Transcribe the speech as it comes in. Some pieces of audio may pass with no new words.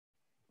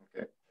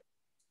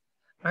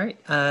All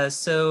right,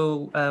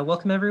 so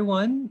welcome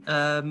everyone.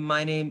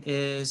 My name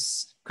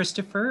is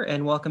Christopher,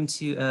 and welcome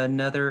to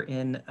another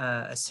in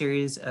a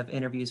series of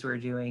interviews we're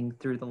doing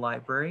through the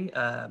library,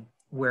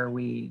 where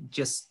we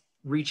just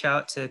reach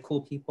out to cool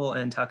people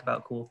and talk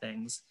about cool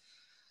things.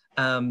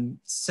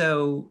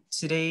 So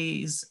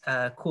today's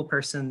cool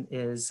person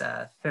is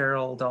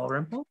Farel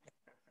Dalrymple,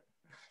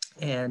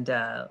 and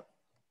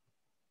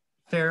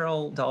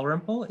Farel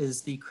Dalrymple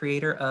is the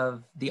creator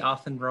of The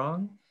Often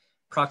Wrong,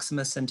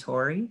 Proxima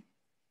Centauri,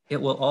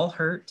 It Will All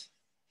Hurt,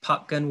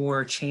 Pop Gun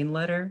War Chain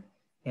Letter,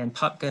 and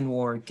Pop Gun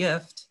War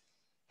Gift,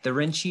 The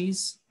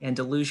Wrenchies, and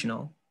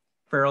Delusional.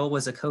 Farrell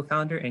was a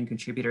co-founder and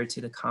contributor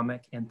to the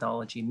comic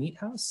anthology Meat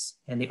House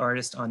and the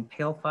artist on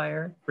Pale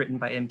Fire, written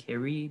by M.K.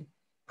 Reed,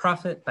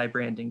 Prophet by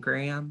Brandon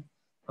Graham,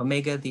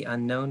 Omega the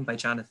Unknown by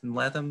Jonathan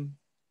Lethem,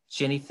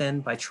 Jenny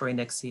Finn by Troy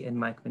Nixie and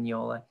Mike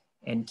Mignola,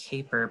 and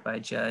Caper by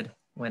Judd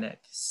Winnick.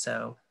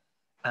 So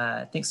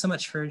thanks so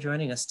much for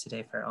joining us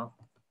today, Farrell.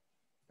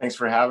 Thanks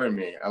for having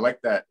me. I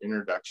like that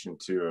introduction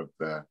too of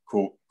the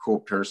cool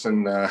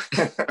person. I've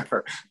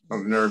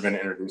never been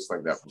introduced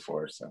like that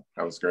before, so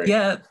that was great.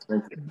 Yeah,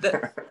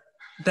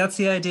 that's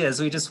the idea.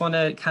 Is we just want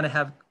to kind of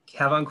have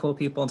on cool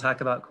people and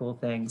talk about cool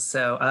things.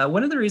 So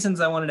one of the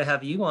reasons I wanted to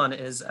have you on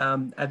is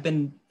I've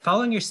been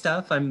following your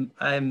stuff.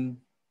 I'm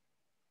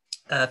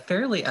a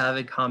fairly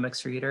avid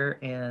comics reader,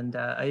 and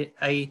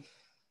I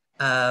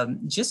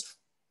just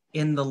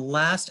in the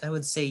last, I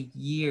would say,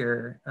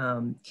 year,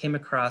 came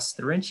across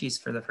the Wrenchies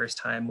for the first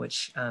time,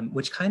 which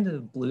kind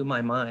of blew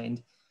my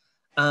mind.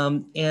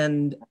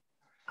 And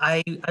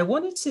I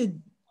wanted to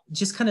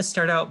just kind of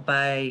start out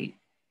by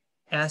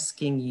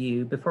asking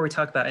you, before we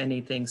talk about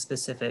anything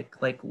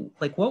specific, like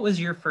what was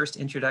your first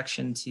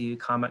introduction to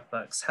comic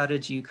books? How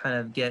did you kind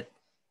of get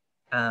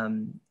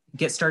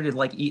started,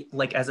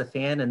 like as a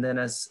fan and then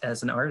as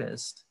an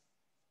artist?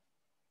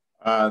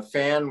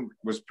 Fan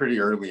was pretty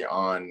early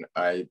on.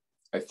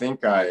 I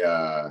think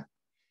I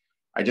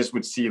just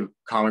would see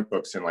comic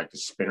books in like the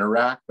spinner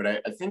rack, but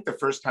I think the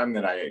first time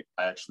that I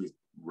actually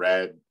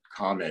read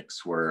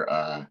comics were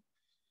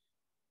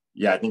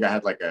I think I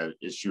had like a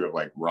issue of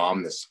like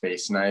Rom the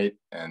Space Knight,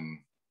 and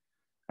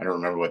I don't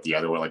remember what the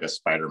other one, like a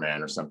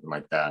Spider-Man or something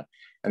like that.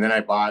 And then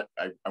I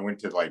went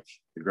to like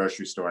the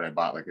grocery store and I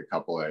bought like a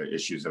couple of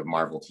issues of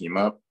Marvel Team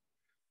Up.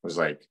 It was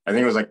like, I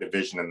think it was like the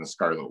Vision and the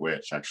Scarlet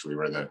Witch actually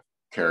were the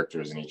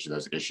characters in each of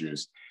those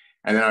issues.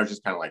 And then I was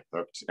just kind of like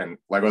hooked, and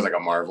like I was like a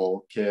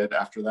Marvel kid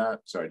after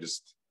that. So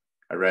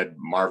I read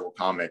Marvel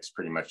comics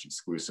pretty much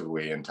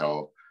exclusively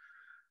until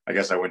I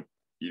guess I went,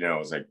 it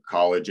was like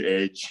college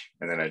age.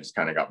 And then I just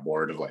kind of got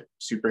bored of like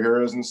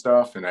superheroes and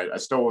stuff. And I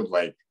still would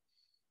like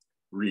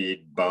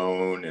read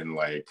Bone and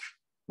like,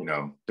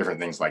 different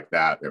things like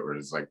that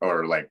was like,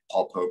 or like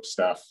Paul Pope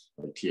stuff,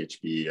 like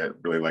THB. I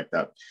really like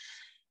that.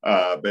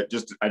 But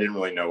just, I didn't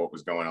really know what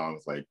was going on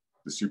with like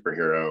the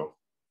superhero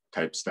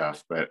type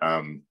stuff. But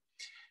and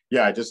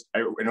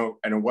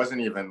it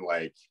wasn't even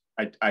like,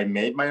 I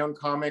made my own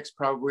comics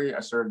probably. I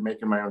started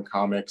making my own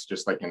comics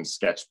just like in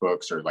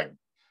sketchbooks or like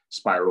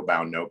spiral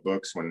bound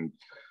notebooks when,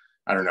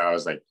 I don't know, I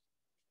was like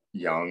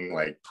young,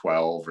 like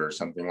 12 or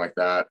something like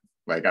that.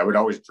 Like I would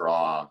always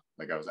draw,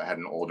 like I had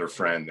an older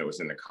friend that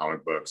was into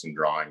comic books and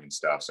drawing and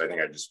stuff. So I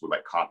think I just would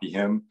like copy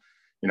him,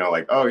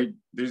 like, oh,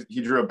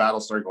 he drew a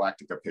Battlestar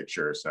Galactica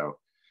picture. So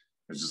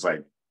it was just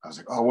like, I was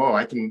like, oh, whoa,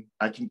 I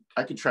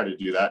could try to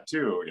do that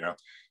too,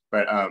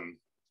 But I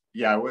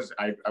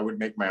would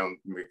make my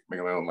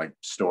own like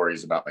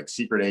stories about like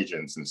secret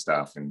agents and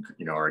stuff, and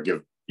or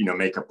give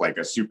make up like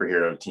a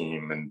superhero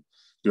team and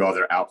do all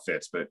their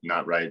outfits, but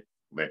not write,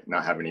 like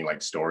not have any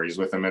like stories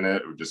with them in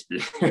it. It would just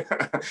be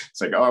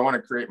it's like, oh, I want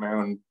to create my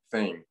own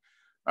thing.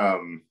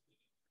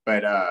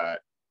 But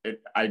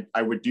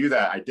I would do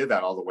that. I did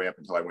that all the way up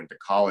until I went to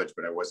college,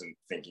 but I wasn't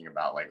thinking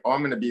about like, oh,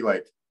 I'm going to be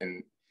like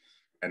an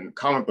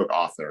comic book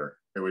author.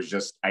 It was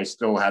just, I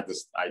still had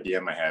this idea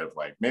in my head of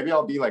like, maybe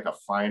I'll be like a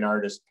fine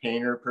artist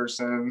painter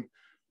person,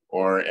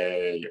 or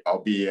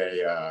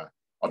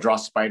I'll draw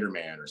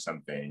Spider-Man or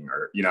something,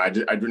 or,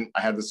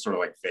 I had this sort of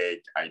like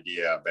vague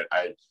idea, but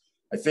I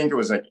think it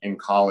was like in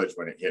college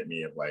when it hit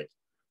me of like,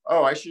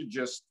 oh, I should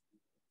just,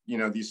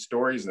 these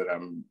stories that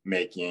I'm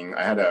making.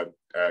 I had a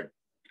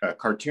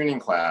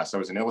cartooning class. I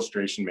was an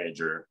illustration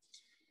major.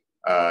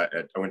 I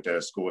went to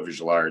School of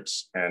Visual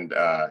Arts, and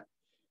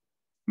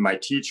my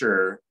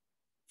teacher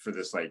for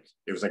this, like,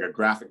 it was like a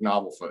graphic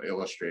novel for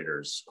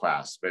illustrators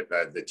class, but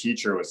the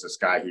teacher was this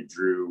guy who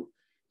drew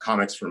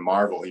comics for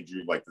Marvel. He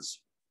drew like this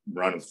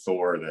run of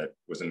Thor that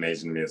was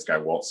amazing to me, this guy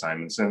Walt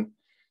Simonson.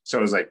 So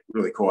it was like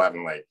really cool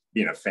having like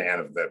being a fan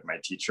of my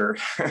teacher.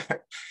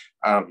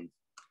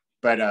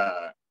 But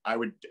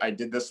I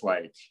did this,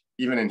 like,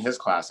 even in his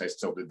class I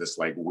still did this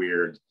like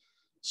weird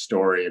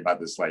story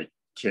about this like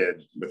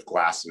kid with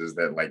glasses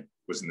that like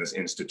was in this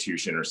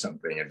institution or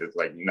something, and did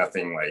like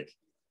nothing like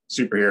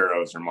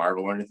superheroes or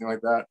Marvel or anything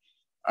like that.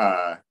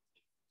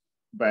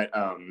 But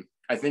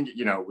I think,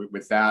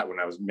 with that, when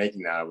I was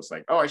making that, I was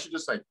like, oh, I should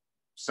just like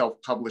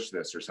self-publish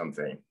this or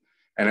something.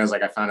 And I was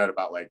like, I found out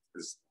about like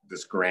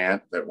this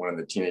grant that one of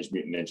the Teenage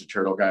Mutant Ninja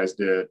Turtle guys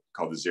did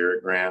called the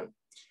Xeric Grant.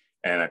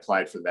 And I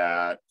applied for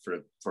that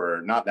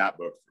for not that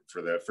book,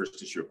 for the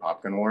first issue of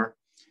Popgun War.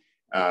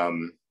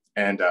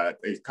 And a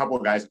couple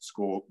of guys at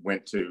school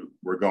went to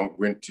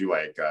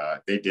like,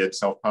 they did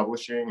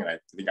self-publishing. And I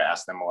think I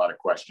asked them a lot of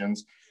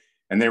questions.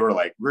 And they were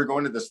like, we're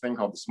going to this thing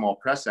called the Small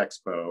Press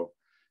Expo.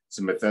 It's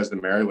in Bethesda,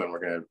 Maryland. We're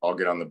going to all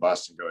get on the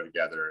bus and go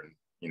together and,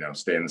 you know,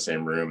 stay in the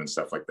same room and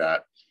stuff like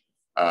that.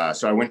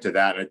 So I went to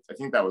that. I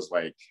think that was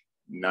like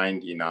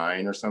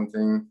 99 or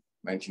something,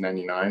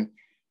 1999.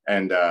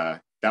 And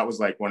that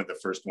was like one of the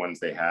first ones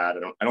they had.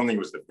 I don't think it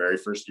was the very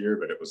first year,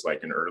 but it was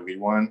like an early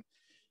one.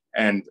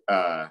 And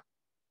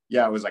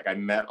yeah, it was like I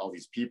met all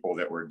these people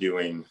that were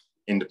doing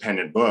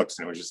independent books,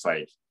 and it was just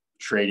like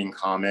trading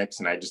comics.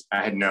 And I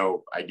had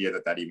no idea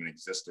that even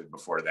existed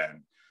before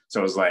then. So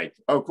it was like,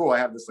 oh, cool. I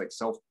have this like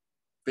self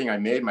thing I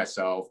made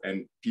myself,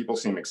 and people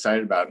seem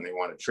excited about it and they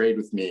want to trade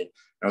with me. And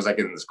I was like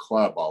in this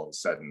club all of a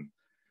sudden.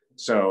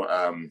 So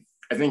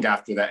I think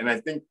after that, and I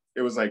think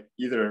it was like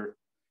either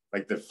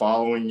like the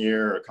following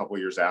year or a couple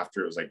of years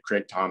after, it was like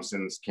Craig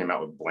Thompson's came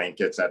out with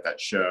blankets at that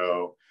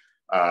show.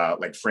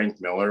 Like Frank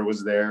Miller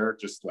was there,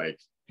 just like,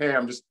 hey,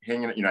 I'm just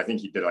hanging, you know, I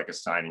think he did like a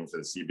signing for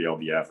the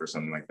CBLDF or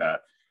something like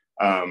that.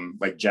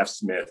 Like Jeff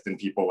Smith and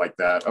people like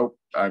that. Oh,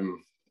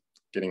 I'm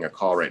getting a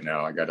call right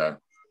now. I gotta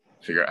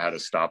figure out how to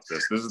stop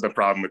this. This is the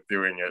problem with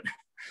doing it.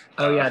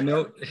 Oh yeah,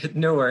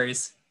 no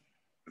worries.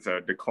 So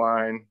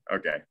decline,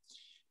 okay.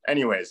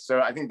 Anyways,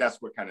 so I think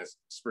that's what kind of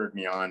spurred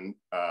me on.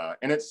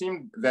 And it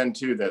seemed then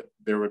too that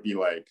there would be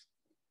like,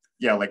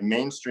 yeah, like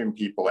mainstream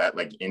people at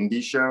like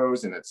indie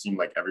shows, and it seemed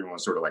like everyone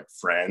was sort of like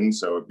friends.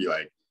 So it'd be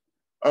like,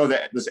 oh,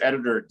 this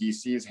editor at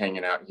DC is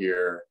hanging out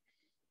here,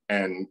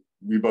 and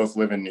we both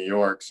live in New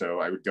York. So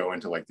I would go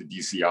into like the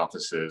DC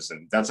offices,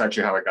 and that's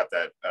actually how I got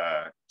that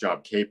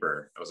job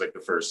Caper. It was like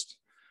the first,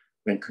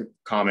 I think,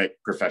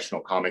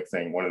 professional comic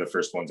thing. One of the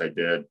first ones I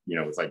did, you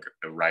know, with like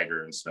a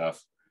writer and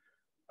stuff.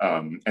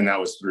 And that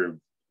was through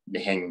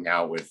hanging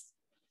out with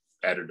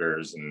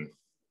editors and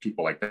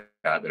people like that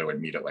I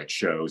would meet at like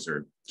shows,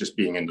 or just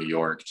being in New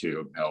York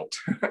too helped,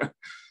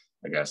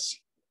 I guess.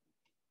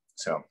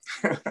 So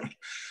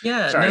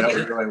Yeah, sorry, no, that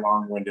was really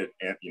long-winded,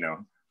 you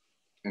know,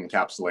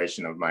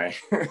 encapsulation of my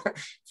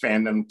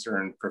fandom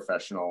turned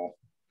professional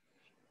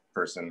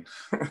person.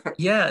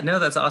 yeah, no,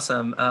 that's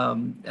awesome.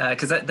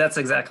 Because that's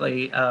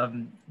exactly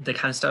the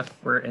kind of stuff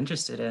we're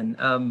interested in.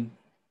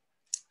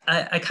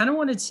 I kind of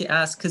wanted to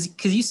ask,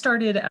 because you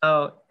started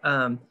out,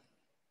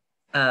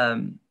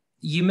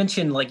 you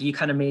mentioned like you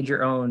kind of made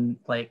your own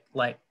like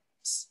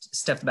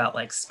stuff about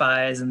like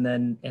spies, and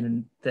then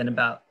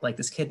about like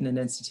this kid in an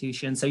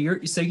institution. So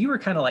you were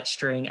kind of like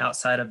straying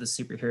outside of the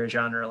superhero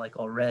genre like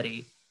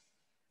already,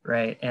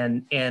 right?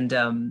 And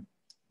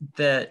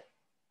that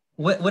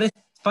what I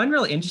find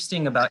really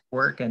interesting about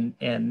your work,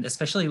 and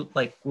especially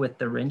like with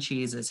the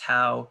Wrenchies, is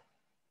how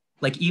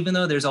like even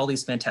though there's all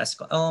these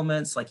fantastical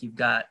elements, like you've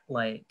got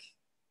like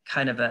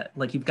kind of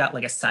you've got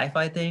like a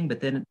sci-fi thing, but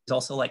then there's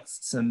also like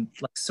some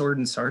like sword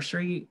and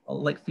sorcery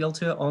like feel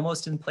to it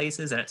almost in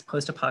places, and it's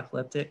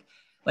post-apocalyptic.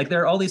 Like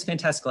there are all these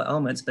fantastical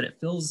elements, but it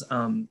feels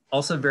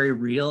also very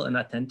real and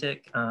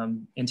authentic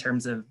in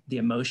terms of the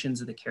emotions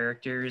of the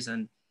characters,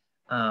 and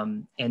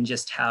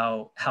just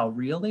how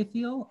real they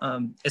feel,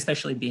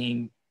 especially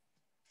being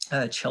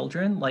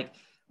children. Like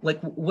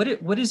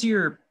what is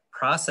your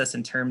process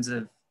in terms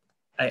of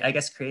I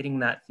guess creating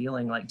that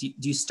feeling? Like do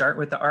you start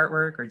with the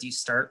artwork, or do you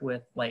start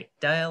with like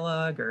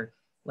dialogue, or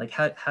like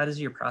how does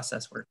your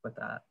process work with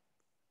that?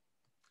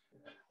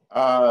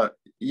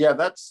 Yeah,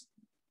 that's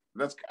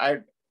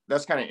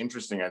kind of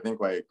interesting. I think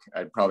like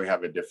I'd probably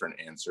have a different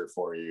answer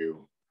for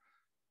you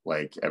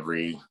like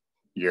every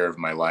year of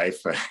my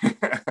life.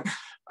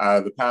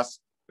 The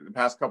past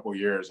couple of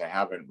years I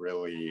haven't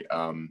really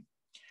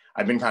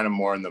I've been kind of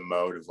more in the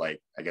mode of like,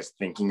 I guess,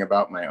 thinking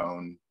about my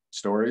own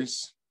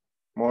stories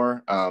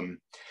more.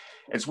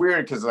 It's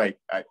weird because like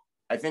I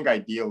think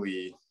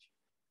ideally,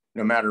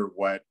 no matter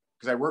what,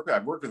 because I've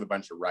worked with a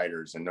bunch of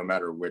writers, and no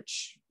matter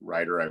which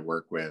writer I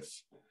work with,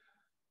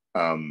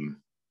 and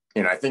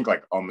I think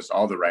like almost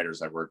all the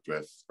writers I've worked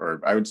with,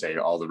 or I would say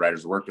all the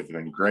writers I've worked with have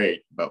been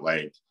great, but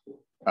like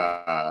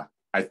I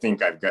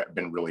think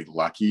been really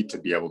lucky to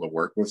be able to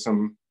work with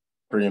some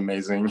pretty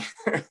amazing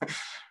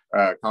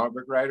comic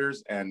book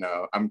writers. And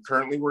I'm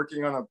currently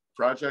working on a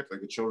project,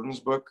 like a children's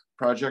book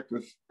project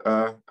with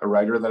a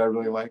writer that I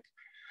really like.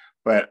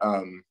 But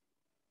I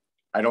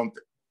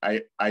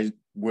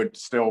would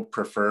still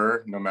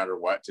prefer, no matter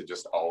what, to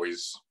just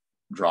always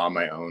draw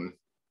my own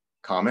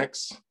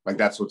comics. Like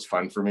that's what's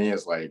fun for me,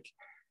 is like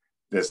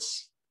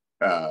this,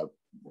 I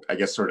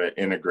guess, sort of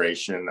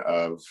integration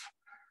of,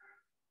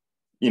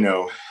 you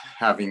know,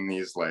 having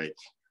these like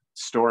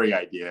story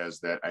ideas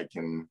that I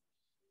can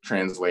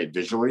translate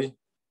visually.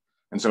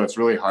 And so it's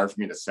really hard for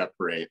me to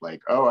separate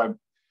like, oh,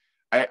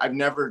 I've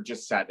never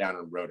just sat down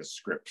and wrote a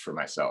script for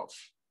myself.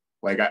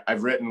 Like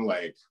I've written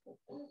like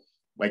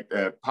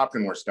the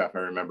Popcorn War stuff. I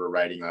remember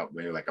writing out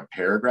maybe like a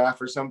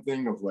paragraph or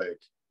something of like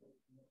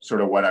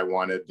sort of what I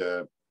wanted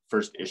the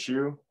first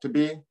issue to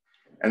be.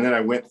 And then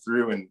I went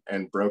through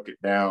and broke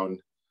it down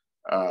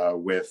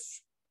with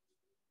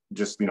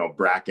just, you know,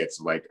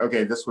 brackets like,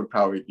 okay, this would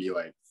probably be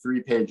like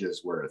 3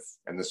 pages worth.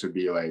 And this would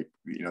be like,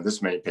 you know,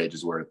 this many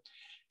pages worth.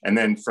 And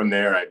then from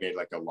there, I made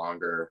like a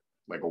longer,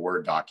 like a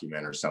Word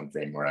document or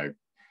something where I,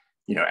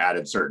 you know,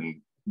 added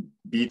certain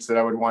beats that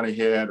I would want to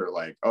hit, or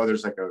like, oh,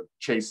 there's like a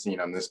chase scene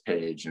on this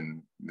page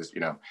and this,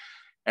 you know,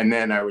 and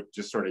then I would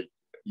just sort of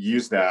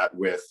use that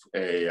with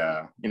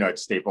a, you know, I'd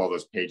staple all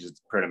those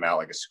pages, print them out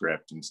like a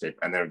script and staple,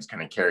 and then I would just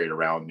kind of carry it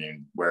around me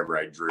and wherever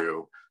I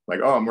drew, like,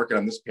 oh, I'm working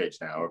on this page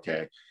now.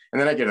 Okay.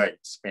 And then I could like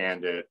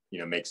expand it, you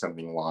know, make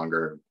something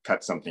longer,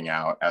 cut something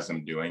out as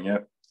I'm doing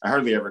it. I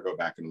hardly ever go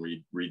back and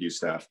redo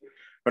stuff,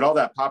 but all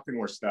that Popcorn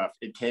War stuff,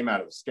 it came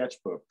out of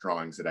sketchbook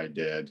drawings that I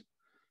did.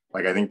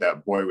 Like, I think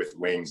that Boy with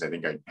Wings, I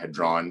think I had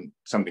drawn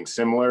something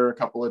similar a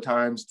couple of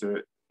times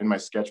to in my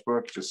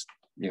sketchbook, just,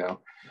 you know,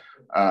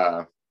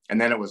 and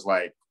then it was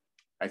like,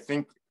 I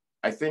think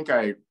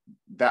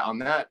that on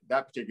that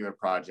particular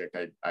project,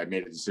 I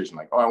made a decision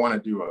like, oh, I want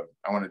to do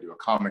a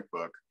comic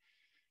book.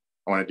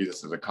 I want to do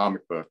this as a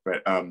comic book,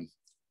 but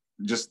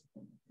just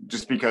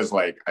because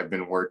like I've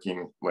been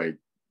working, like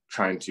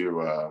trying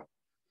to,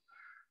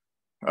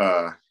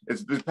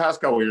 it's the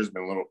past couple of years have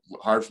been a little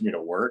hard for me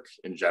to work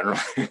in general,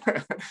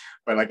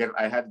 but like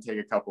I had to take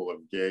a couple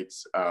of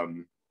gigs.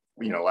 You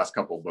know, last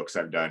couple of books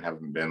I've done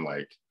haven't been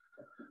like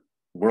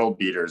world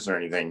beaters or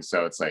anything,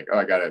 so it's like, oh,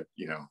 I gotta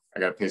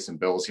pay some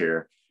bills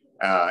here,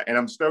 and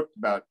I'm stoked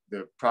about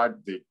the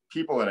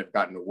people that I've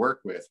gotten to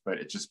work with, but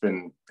it's just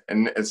been,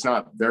 and it's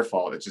not their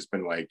fault, it's just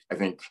been like, I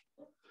think,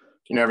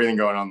 you know, everything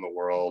going on in the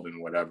world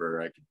and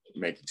whatever, I could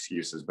make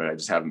excuses, but I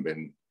just haven't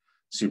been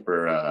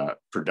super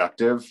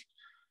productive.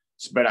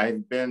 But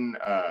I've been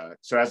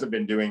so as I've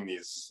been doing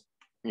these,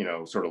 you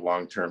know, sort of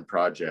long-term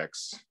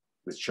projects,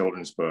 this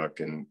children's book,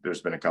 and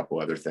there's been a couple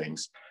other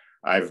things,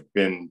 I've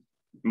been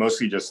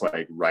mostly just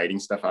like writing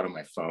stuff out of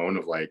my phone,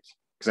 of like,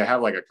 because I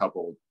have like a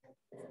couple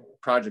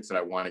projects that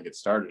I want to get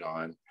started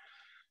on.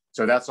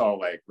 So that's all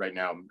like right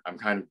now I'm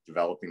kind of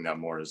developing that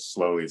more as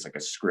slowly as like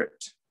a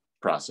script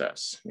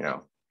process, you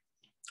know.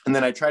 And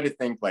then I try to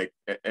think like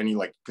any,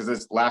 like, because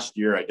this last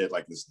year I did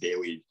like this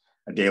daily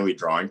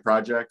drawing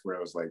project where I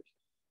was like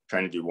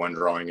trying to do one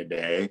drawing a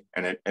day,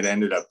 and it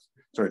ended up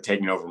sort of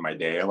taking over my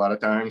day a lot of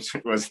times.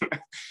 It wasn't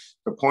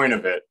the point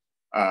of it.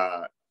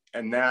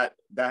 And that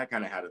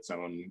kind of had its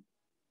own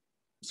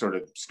sort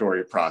of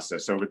story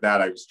process. So with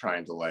that, I was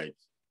trying to like,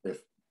 if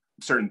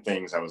certain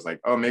things I was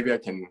like, oh, maybe I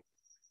can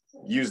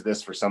use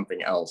this for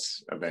something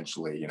else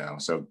eventually, you know.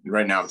 So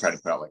right now I'm trying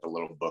to put out like a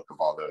little book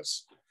of all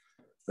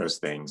those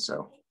things.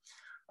 So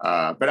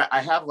but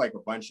I have like a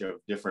bunch of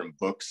different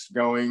books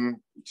going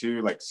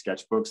to, like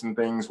sketchbooks and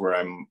things, where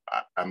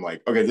I'm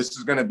like, okay, this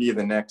is going to be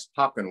the next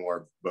Popcorn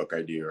War book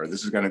I do, or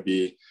this is going to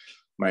be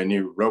my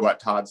new Robot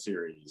Todd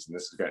series, and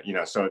this is going to, you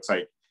know, so it's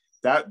like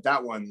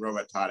that one,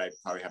 Robot Todd, I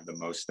probably have the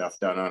most stuff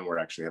done on, where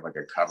I actually have like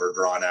a cover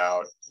drawn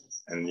out,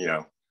 and, you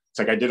know, it's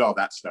like I did all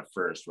that stuff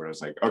first, where I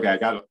was like, okay,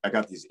 I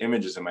got these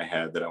images in my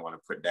head that I want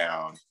to put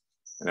down,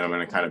 and then I'm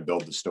going to kind of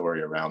build the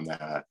story around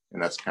that,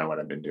 and that's kind of what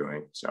I've been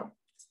doing. So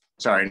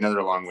sorry,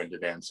 another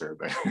long-winded answer,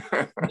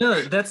 but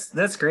No,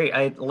 that's great.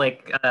 I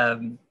like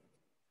and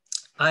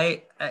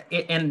I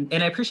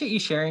appreciate you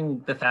sharing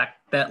the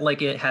fact that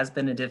like it has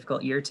been a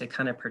difficult year to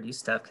kind of produce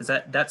stuff, because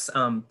that's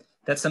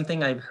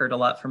something I've heard a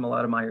lot from a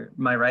lot of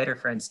my writer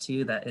friends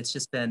too, that it's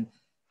just been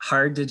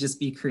hard to just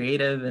be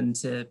creative and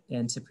to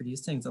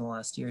produce things in the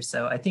last year.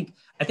 So I think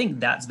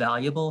that's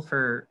valuable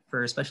for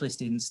especially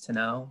students to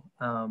know,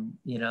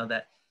 you know,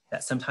 that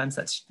sometimes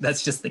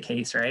that's just the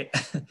case, right?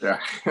 Yeah.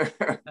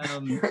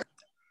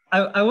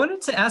 I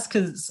wanted to ask,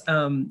 because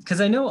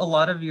I know a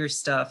lot of your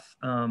stuff,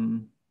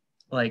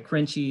 like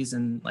Frenchies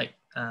and like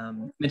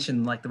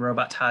mentioned like the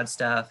Robot Todd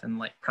stuff and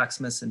like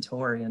Proxima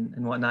Centauri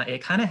and whatnot.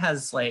 It kind of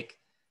has like,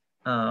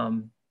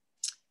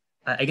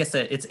 I guess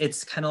that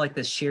it's kind of like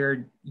this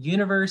shared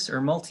universe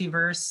or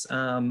multiverse.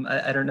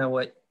 I don't know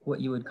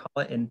what you would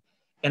call it, and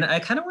I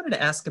kind of wanted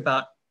to ask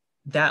about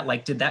that.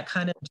 Like, did that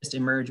kind of just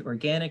emerge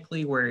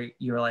organically, where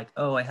you were like,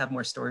 oh, I have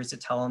more stories to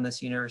tell in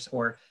this universe,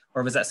 or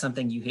was that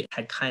something you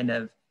had kind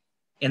of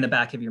in the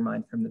back of your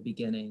mind from the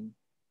beginning?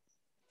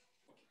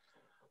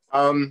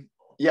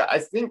 Yeah, I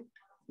think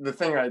the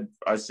thing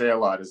I say a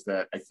lot is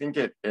that I think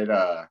it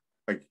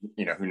like,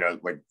 you know, who knows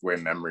like the way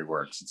memory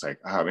works. It's like,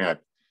 oh man,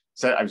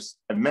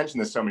 I've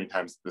mentioned this so many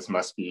times, this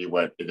must be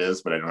what it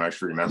is, but I don't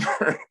actually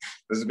remember.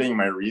 This is being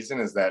my reason,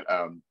 is that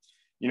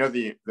you know,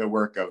 the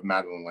work of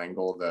Madeleine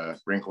L'Engle, the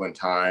Wrinkle in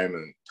Time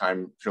and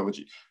Time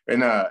trilogy,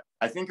 and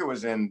I think it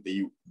was in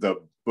the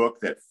book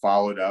that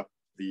followed up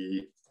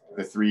the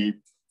 3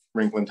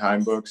 Wrinkle in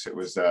Time books. It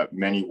was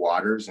Many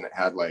Waters, and it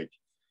had like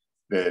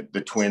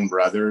the twin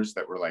brothers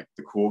that were like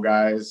the cool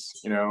guys,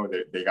 you know,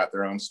 they got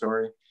their own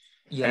story.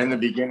 Yeah. And in the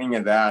beginning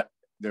of that,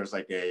 there's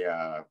like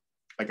a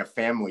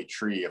family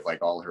tree of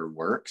like all her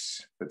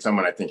works that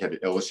someone I think had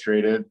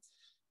illustrated,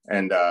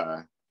 and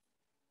at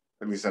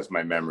least that's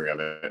my memory of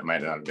it. It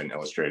might not have been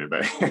illustrated,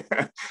 but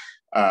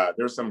there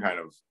was some kind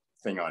of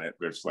thing on it,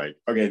 which like,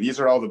 okay, these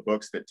are all the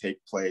books that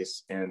take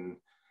place in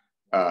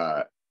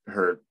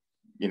her,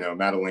 you know,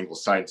 Madeleine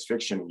science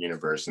fiction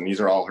universe, and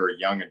these are all her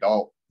young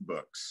adult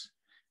books.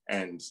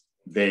 And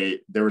there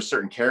were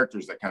certain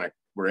characters that kind of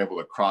were able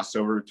to cross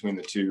over between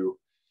the two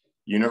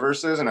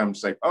universes, and I'm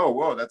just like, oh,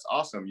 whoa, that's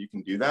awesome! You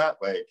can do that,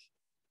 like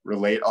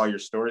relate all your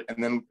stories.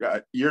 And then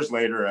years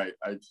later,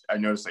 I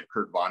noticed like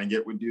Kurt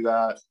Vonnegut would do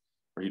that,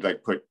 where he'd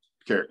like put,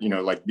 you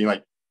know, like be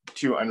like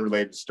two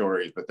unrelated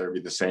stories, but there'd be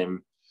the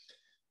same,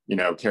 you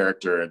know,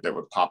 character that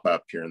would pop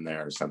up here and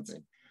there or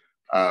something.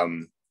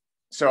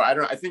 So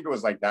I think it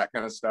was like that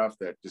kind of stuff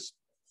that just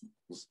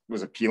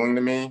was appealing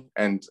to me.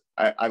 And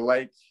I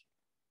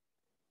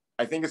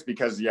think it's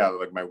because, yeah,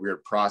 like my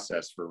weird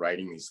process for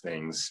writing these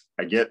things,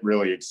 I get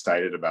really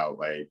excited about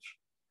like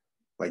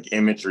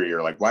imagery,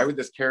 or like, why would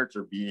this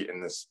character be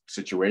in this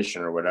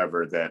situation or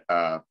whatever,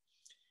 that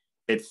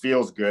it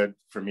feels good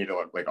for me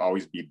to like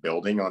always be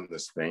building on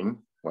this thing.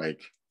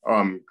 Like, oh,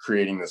 I'm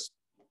creating this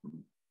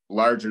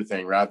larger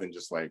thing, rather than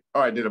just like,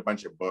 oh, I did a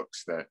bunch of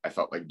books that I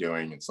felt like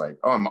doing. It's like,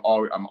 oh, I'm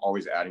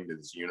always adding to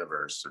this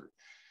universe or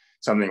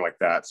something like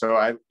that. So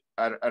I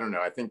don't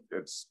know. I think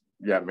it's,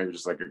 yeah, maybe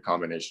just like a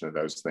combination of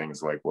those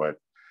things, like what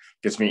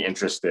gets me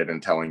interested in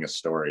telling a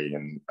story.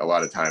 And a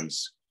lot of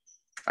times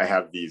I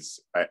have these,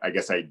 I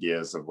guess,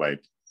 ideas of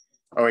like,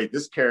 oh, wait,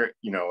 this character,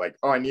 you know, like,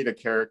 oh, I need a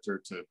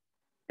character to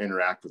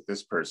interact with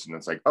this person.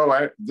 It's like,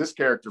 oh, this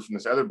character from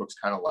this other book's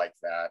kind of like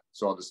that,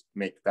 so I'll just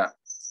make that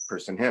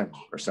person him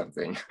or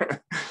something.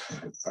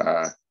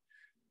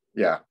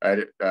 Yeah,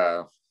 and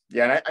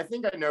I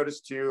think I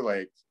noticed too,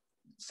 like,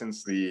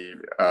 since the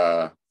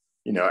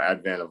you know,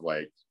 advent of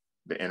like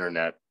the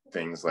internet,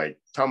 things like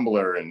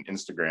Tumblr and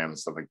Instagram and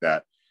stuff like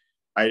that,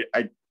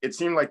 it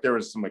seemed like there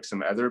was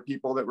some other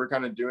people that were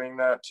kind of doing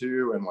that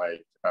too. And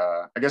like,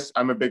 I guess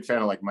I'm a big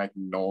fan of like Mike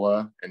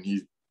Mignola, and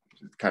he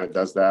kind of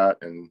does that.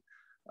 And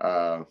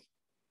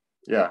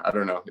yeah, I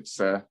don't know, it's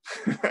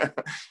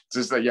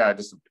just like, yeah,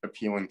 just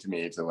appealing to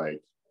me to like,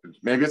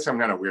 maybe it's some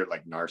kind of weird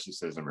like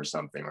narcissism or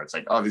something, where it's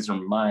like, oh, these are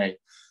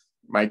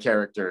my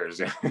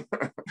characters.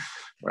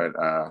 But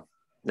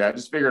yeah, I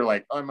just figure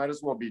like, oh, I might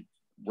as well be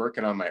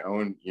working on my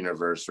own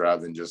universe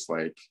rather than just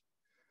like,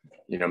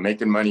 you know,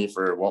 making money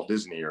for Walt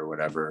Disney or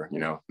whatever, you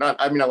know. Not,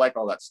 I mean, I like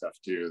all that stuff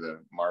too, the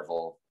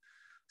Marvel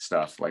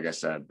stuff, like I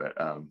said, but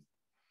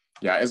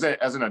yeah, as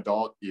an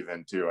adult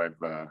even too,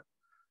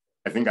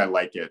 I think I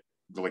like it,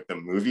 like the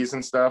movies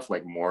and stuff,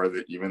 like more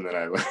that even than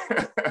I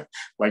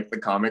like the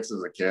comics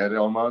as a kid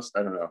almost.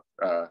 I don't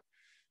know,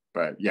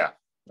 but yeah,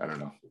 I don't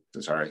know.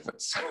 Sorry,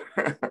 that's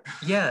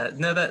Yeah,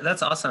 no,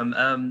 that's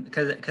awesome.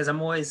 Because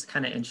I'm always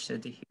kind of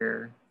interested to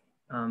hear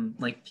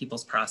like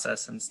people's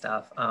process and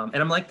stuff. And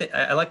I'm like that.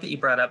 I like that you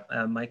brought up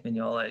Mike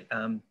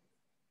Mignola.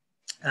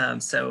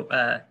 So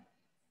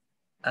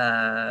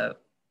uh,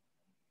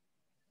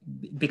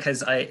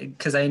 because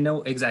I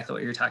know exactly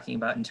what you're talking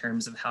about in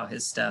terms of how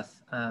his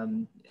stuff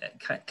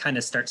kind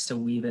of starts to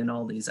weave in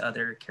all these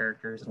other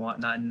characters and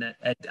whatnot, and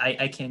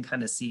I can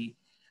kind of see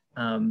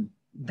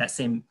that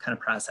same kind of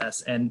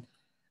process. And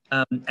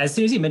as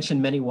soon as you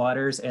mentioned Many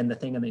Waters and the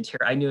thing on the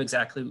interior, I knew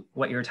exactly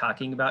what you were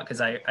talking about, because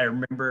I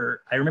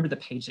remember the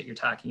page that you're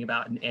talking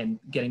about, and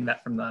getting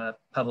that from the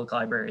public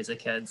library as a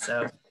kid.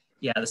 So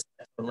yeah, this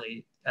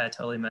totally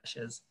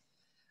meshes.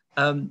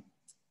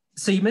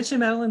 So you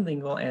mentioned Madeline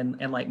L'Engle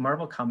and like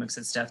Marvel Comics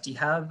and stuff. Do you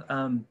have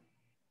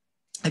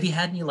you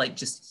had any like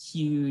just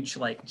huge,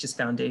 like just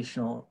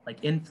foundational like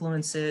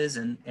influences,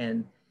 and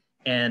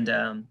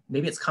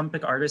maybe it's comic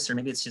book artists, or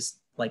maybe it's just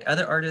like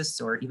other artists,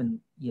 or even,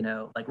 you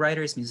know, like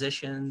writers,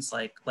 musicians,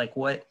 like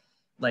what,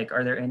 like,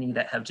 are there any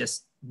that have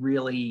just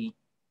really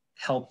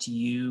helped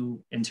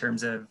you in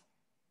terms of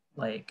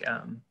like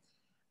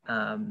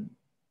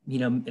you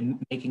know,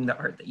 making the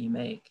art that you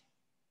make?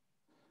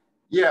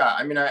 yeah,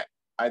 I mean,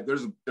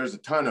 there's a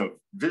ton of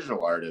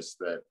visual artists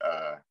that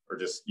or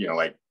just, you know,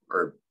 like,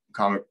 or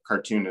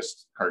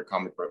cartoonists,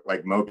 comic book,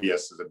 like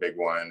Mobius is a big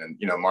one. And,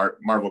 you know,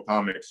 Marvel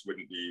Comics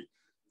wouldn't be,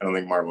 I don't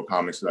think Marvel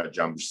Comics without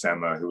John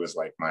Buscema, who was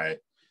like my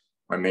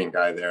main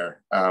guy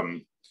there.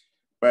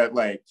 But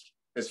like,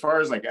 as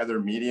far as like other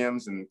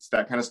mediums and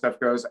that kind of stuff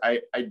goes, I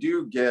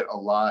do get a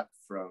lot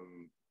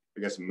from,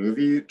 I guess,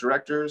 movie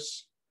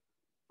directors.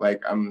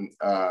 Like, you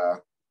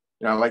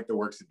know, I like the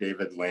works of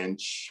David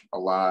Lynch a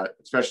lot,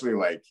 especially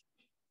like,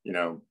 you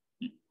know,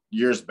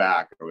 years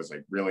back I was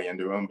like really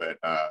into him, but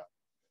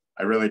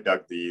I really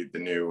dug the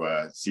new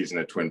season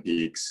of Twin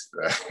Peaks.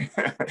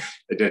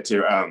 It did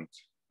too.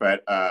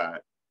 But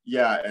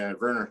yeah, and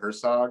Werner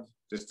Herzog,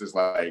 just as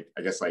like,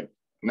 I guess, like,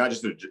 not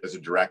just as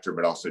a director,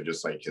 but also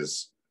just like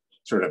his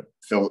sort of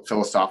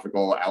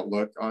philosophical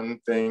outlook on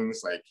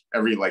things. Like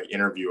every like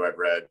interview I've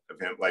read of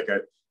him, like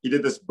he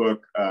did this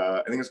book,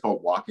 I think it's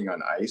called Walking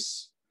on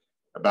Ice,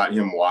 about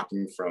him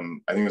walking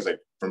from, I think it was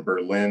like from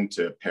Berlin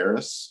to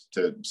Paris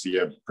to see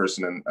a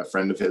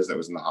friend of his that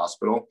was in the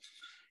hospital.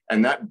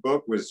 And that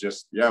book was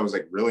just, yeah, it was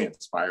like really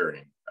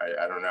inspiring.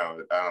 I don't know.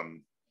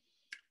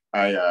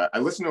 I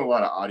listen to a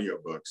lot of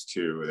audiobooks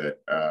too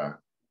that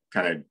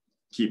kind of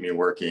keep me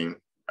working.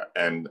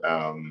 And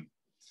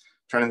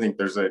trying to think,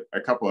 there's a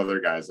couple other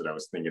guys that I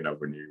was thinking of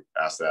when you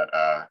asked that.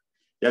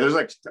 Yeah, there's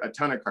like a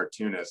ton of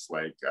cartoonists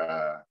like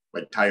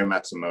Taiyo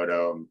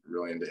Matsumoto. I'm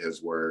really into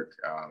his work.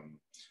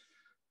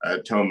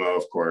 Tomo,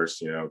 of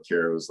course, you know,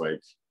 Kira was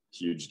like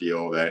huge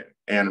deal. That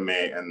anime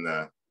and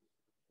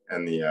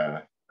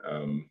the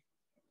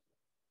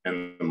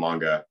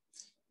manga.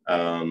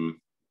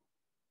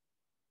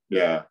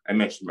 Yeah, I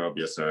mentioned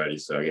Mobius already,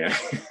 so yeah.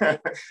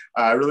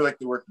 I really like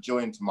the work of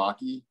Jillian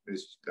Tamaki,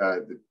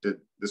 did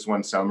this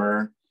one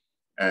summer,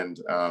 and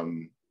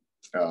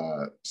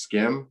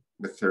Skim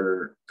with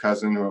her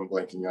cousin, who I'm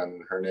blanking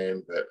on her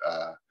name, but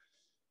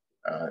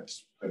I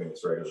think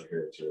it's right over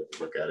here to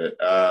look at it.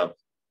 I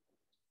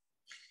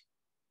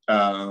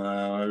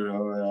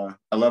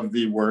love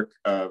the work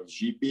of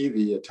Gipi,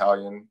 the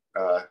Italian.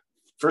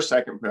 First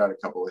Second put out a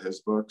couple of his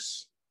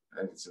books,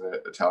 and it's an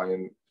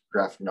Italian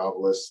graphic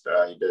novelist.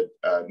 He did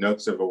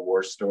Notes of a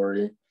War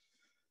Story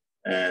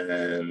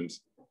and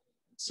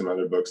some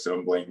other books that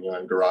I'm blanking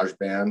on. Garage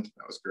Band,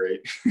 that was great.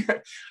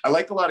 I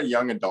like a lot of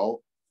young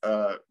adult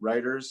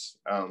writers.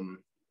 I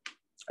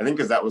think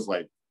because that was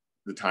like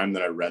the time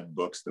that I read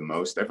books the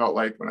most, I felt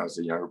like, when I was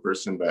a younger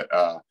person. But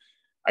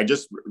I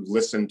just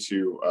listened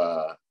to,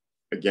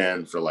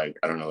 again, for like,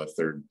 I don't know, the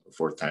third or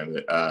fourth time,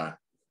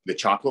 The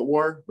Chocolate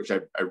War, which I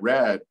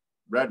read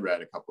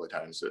a couple of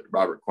times.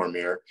 Robert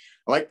Cormier.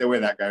 I like the way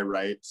that guy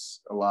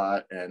writes a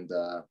lot. And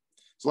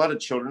there's a lot of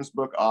children's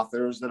book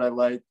authors that I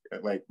like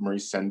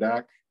Maurice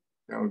Sendak.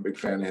 You know, I'm a big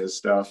fan of his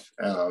stuff.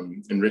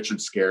 And Richard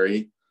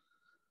Scarry.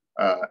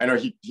 I know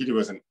he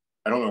wasn't,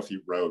 I don't know if he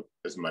wrote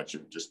as much or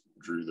just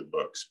drew the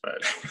books,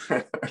 but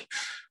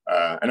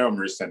I know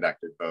Maurice Sendak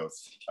did both.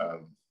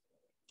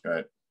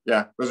 But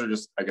yeah, those are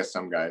just, I guess,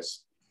 some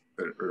guys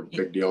that are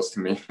big deals to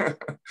me.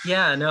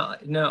 Yeah,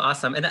 no,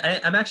 awesome. And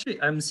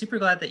I'm super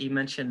glad that you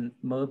mentioned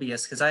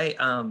Mobius, because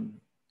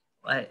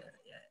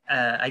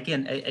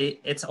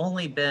it's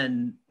only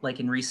been like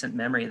in recent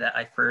memory that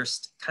I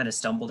first kind of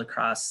stumbled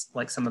across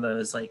like some of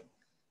those like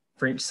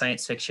French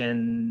science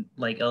fiction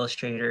like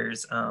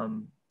illustrators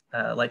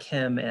like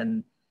him,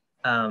 and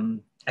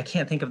I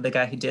can't think of the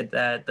guy who did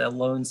the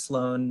Lone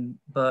Sloan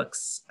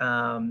books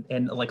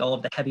and like all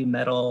of the heavy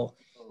metal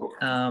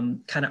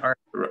kind of art.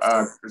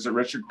 Is it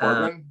Richard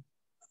Corbin?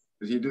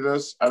 Did he do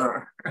those? I don't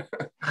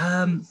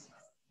know.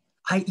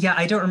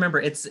 I don't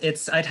remember.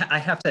 I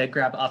have to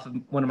grab off of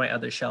one of my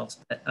other shelves,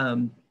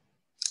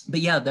 but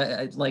yeah,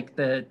 have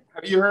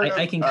you heard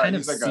I can kind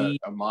of he's see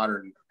a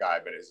modern guy,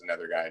 but is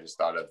another guy I just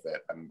thought of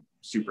that I'm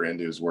super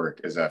into his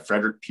work, is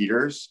Frederick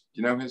Peters.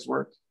 Do you know his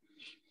work?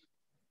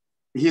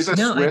 He's a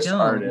Swiss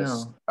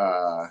artist. No.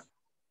 I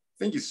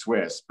think he's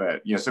Swiss,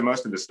 but you know, so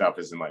most of the stuff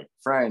is in like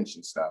French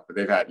and stuff, but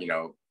they've had, you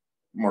know,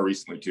 more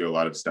recently too, a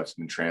lot of stuff's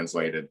been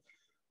translated.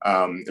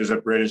 There's a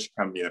British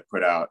company that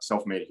put out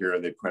Self-Made Hero.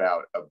 They put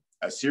out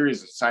a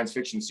series of science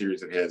fiction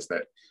series of his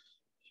that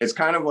it's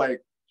kind of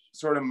like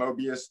sort of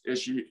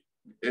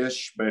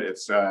Mobius-ish, but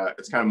it's kind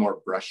of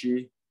more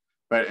brushy,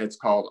 but it's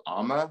called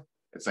Ama.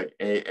 It's like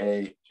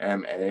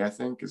AAMA, I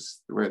think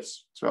is the way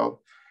it's spelled.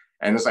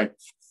 And it's like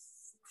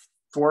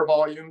 4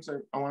 volumes.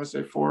 I want to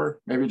say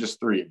 4, maybe just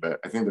 3, but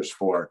I think there's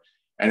 4.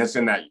 And it's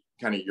in that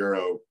kind of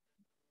Euro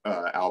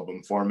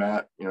album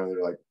format. You know,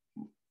 they're like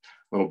a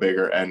little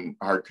bigger and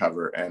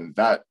hardcover. And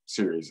that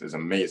series is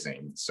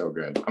amazing. It's so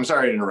good. I'm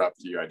sorry to interrupt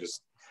you. I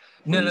just,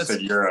 when you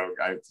said Euro,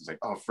 I was like,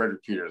 oh,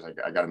 Frederick Peters.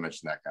 I got to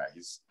mention that guy.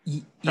 He's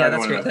that's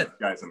one of the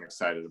guys I'm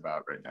excited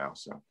about right now.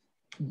 So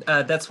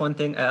that's one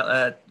thing.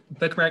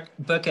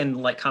 Book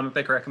and like comic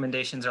book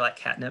recommendations are like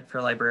catnip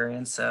for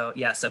librarians. So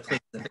yeah, so please,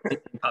 if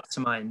anything pops to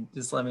mind,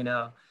 just let me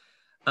know.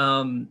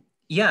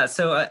 Yeah,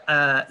 so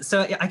I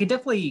could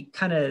definitely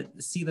kind of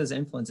see those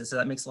influences. So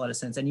that makes a lot of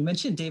sense. And you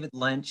mentioned David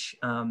Lynch,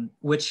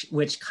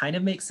 which kind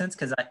of makes sense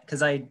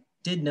because I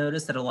did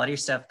notice that a lot of your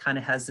stuff kind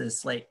of has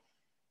this like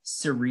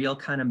surreal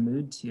kind of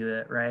mood to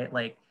it, right?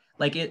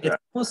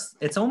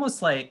 It's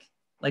almost like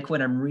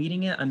when I'm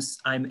reading it,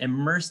 I'm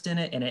immersed in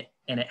it, and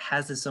it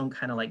has its own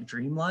kind of like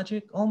dream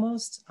logic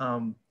almost.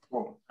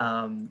 cool.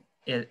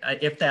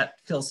 If that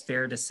feels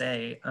fair to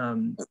say.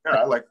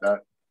 I like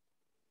that.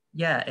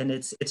 Yeah, and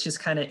it's just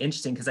kind of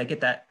interesting because I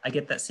get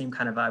that same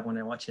kind of vibe when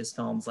I watch his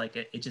films. Like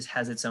it just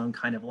has its own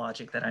kind of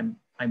logic that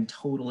I'm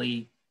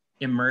totally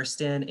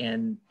immersed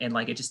in, and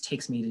like it just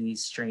takes me to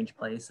these strange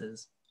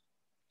places.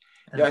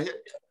 Yeah,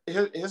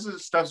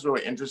 his stuff's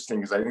really interesting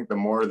because I think the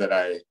more that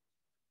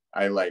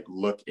I like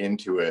look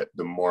into it,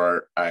 the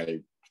more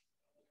I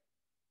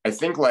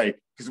think like,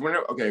 because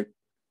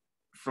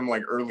from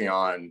like early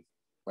on,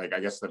 like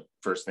I guess the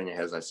first thing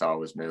I saw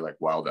was maybe like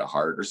Wild at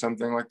Heart or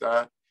something like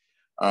that.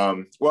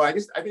 Well, I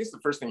think the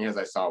first thing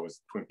I saw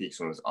was Twin Peaks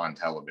when it was on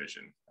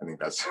television. I think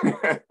that's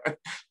the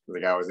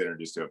guy I was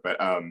introduced to it. But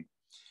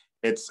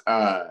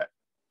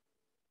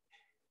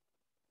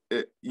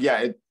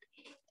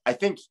I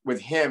think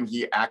with him,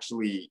 he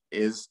actually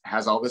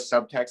has all this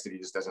subtext that he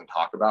just doesn't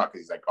talk about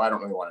because he's like, oh, I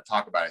don't really want to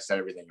talk about it. I said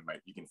everything,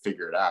 you can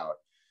figure it out.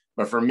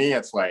 But for me,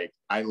 it's like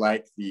I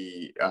like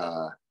the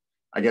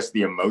I guess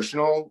the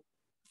emotional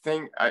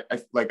thing,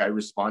 I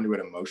respond to it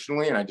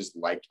emotionally, and I just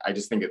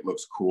think it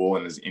looks cool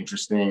and is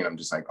interesting, and I'm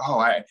just like,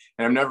 and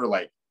I'm never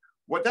like,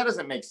 what, that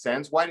doesn't make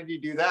sense, why did he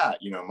do that?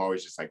 I'm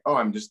always just like,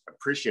 I'm just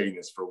appreciating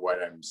this for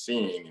what I'm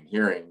seeing and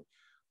hearing.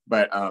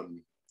 But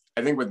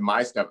I think with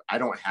my stuff, I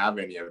don't have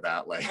any of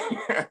that. Like,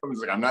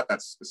 I'm not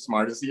that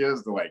smart as he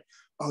is to like,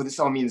 this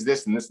all means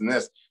this and this and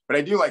this. But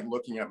I do like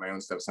looking at my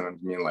own stuff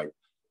sometimes, being like,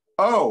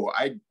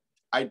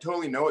 I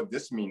totally know what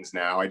this means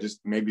now. I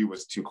just maybe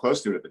was too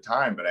close to it at the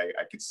time, but I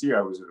could see what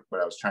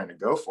I was trying to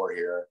go for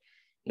here.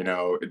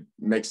 It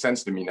makes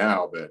sense to me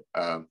now, but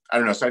I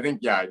don't know. So I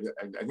think, I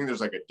think there's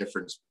like a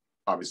difference.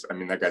 Obviously, I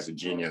mean, that guy's a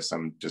genius.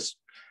 I'm just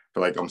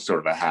feel like I'm sort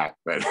of a hack,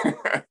 but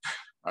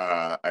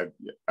I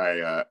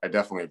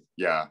definitely,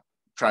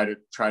 try to,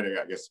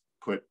 I guess,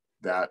 put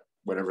that,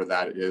 whatever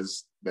that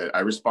is that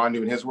I respond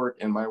to in his work,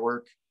 in my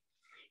work.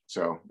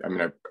 So, I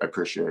mean, I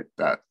appreciate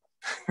that.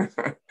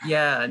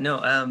 Yeah, no,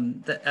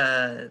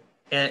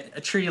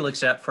 a tree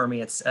looked it up for me.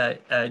 It's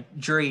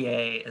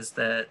Duryea is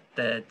the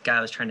guy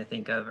I was trying to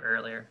think of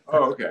earlier.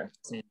 Oh, okay.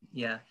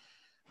 Yeah.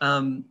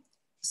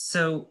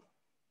 So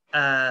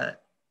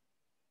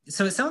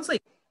it sounds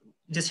like,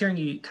 just hearing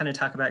you kind of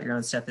talk about your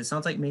own stuff, it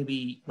sounds like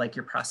maybe like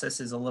your process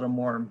is a little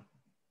more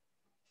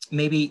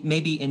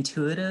maybe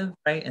intuitive,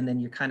 right? And then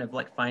you're kind of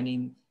like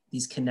finding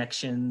these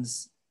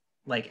connections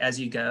like as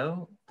you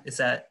go. Does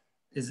that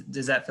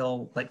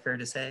feel like fair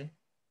to say?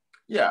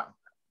 Yeah.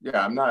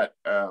 I'm not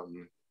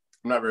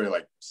very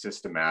like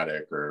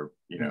systematic or,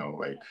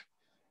 like,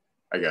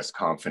 I guess,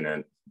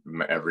 confident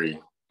every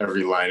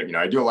line.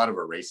 I do a lot of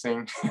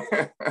erasing,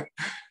 when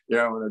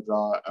I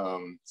draw.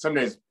 Some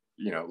days,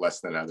 less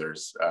than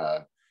others.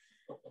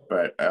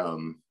 But I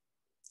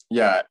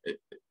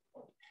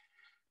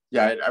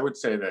would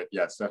say that,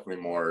 it's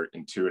definitely more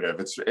intuitive.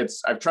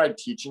 I've tried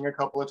teaching a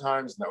couple of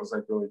times, and that was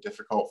like really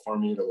difficult for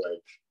me to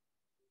like,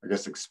 I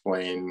guess,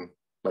 explain,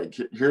 like,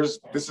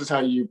 this is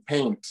how you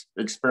paint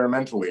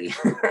experimentally.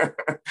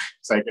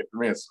 It's like, for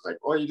me, it's like,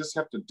 well, you just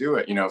have to do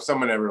it. If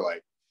someone ever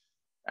like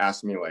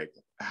asked me like,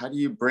 how did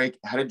you break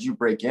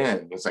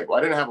in? It's like, well,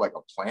 I didn't have like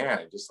a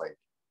plan.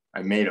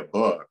 I made a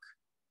book,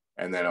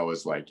 and then I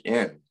was like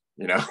in,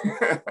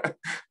 it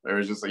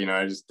was just,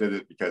 I just did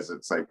it because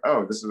it's like,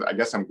 I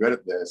guess I'm good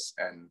at this.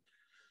 And,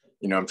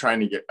 I try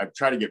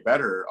to get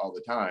better all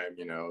the time,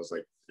 as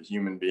like a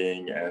human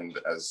being and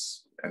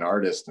as an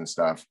artist and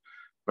stuff.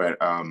 But,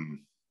 I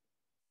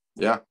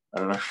don't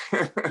know.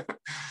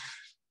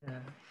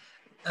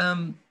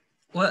 Yeah.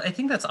 Well, I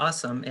think that's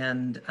awesome.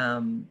 And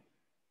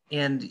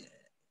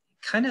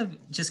kind of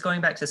just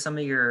going back to some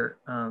of your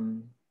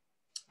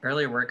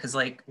earlier work, because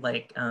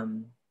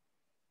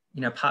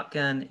Pop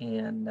Gun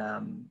and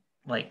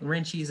like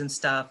Wrenchies and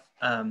stuff.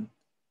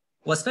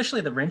 Well,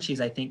 especially the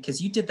Wrenchies, I think,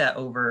 because you did that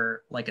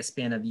over like a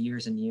span of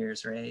years and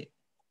years, right?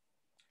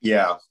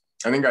 Yeah,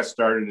 I think I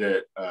started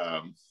it.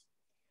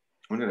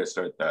 When did I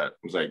start that? It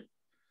was like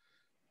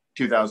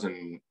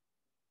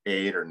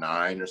 2008 or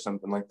 9 or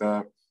something like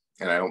that.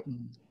 And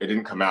it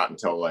didn't come out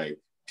until like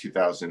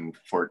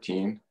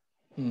 2014.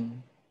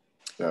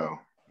 So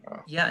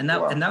yeah, and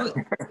those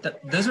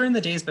were in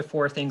the days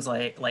before things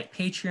like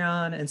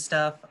Patreon and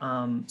stuff.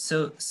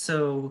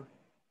 So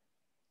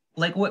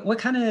like what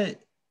kind of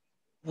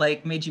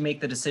like made you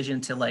make the decision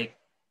to like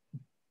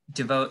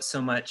devote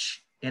so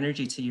much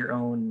energy to your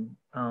own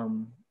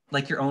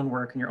like your own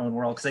work and your own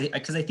world?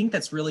 Because I think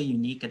that's really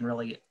unique and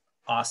really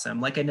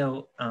awesome. Like I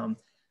know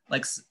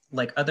like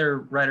other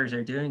writers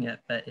are doing it,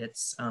 but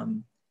it's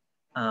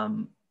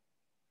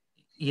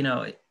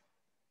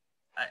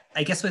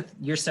I guess with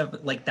your stuff,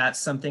 like that's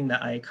something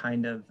that I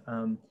kind of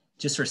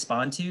just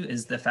respond to,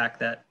 is the fact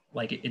that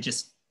like it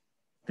just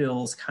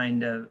feels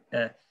kind of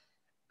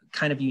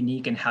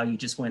unique, in how you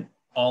just went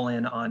all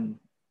in on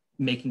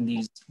making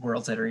these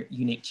worlds that are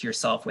unique to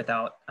yourself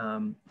without,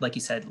 like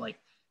you said, like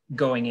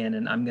going in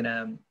and I'm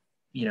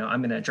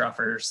gonna draw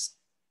for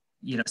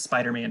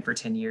Spider-Man for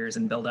 10 years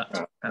and build up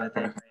to kind of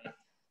thing.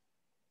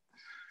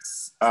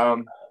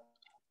 Right?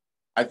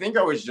 I think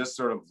I was just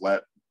sort of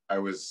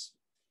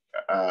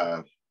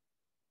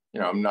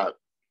I'm not,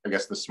 I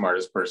guess, the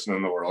smartest person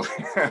in the world,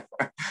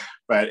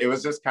 but it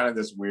was just kind of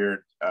this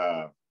weird,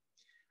 I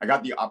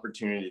got the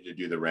opportunity to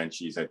do the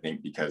Wrenchies, I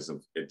think, because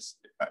of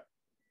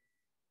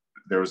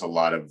there was a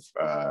lot of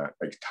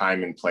like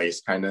time and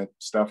place kind of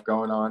stuff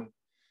going on,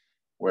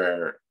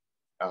 where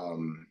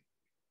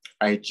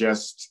I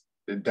just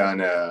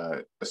done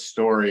a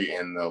story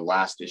in the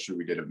last issue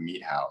we did of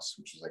Meat House,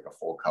 which was like a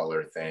full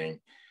color thing.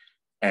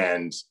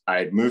 And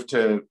I'd moved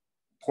to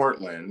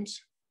Portland,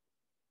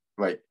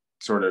 like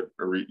sort of,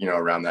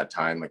 around that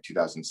time, like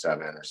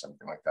 2007 or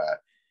something like that.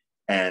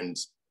 And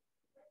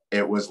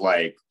it was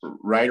like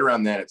right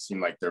around then, it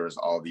seemed like there was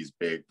all these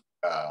big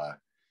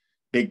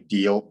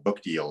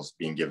book deals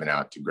being given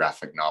out to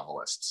graphic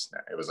novelists.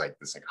 It was like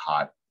this like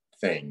hot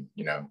thing,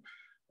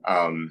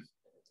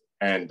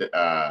 and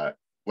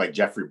like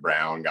Jeffrey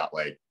Brown got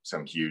like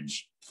some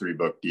huge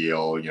 3-book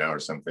deal, or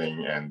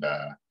something. And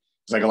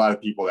it's like a lot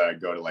of people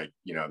that go to like,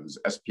 this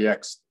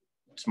SPX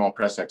Small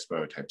Press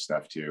Expo type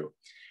stuff too.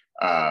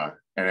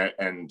 I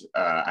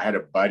had a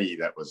buddy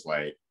that was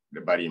like,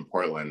 a buddy in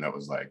Portland that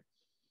was like,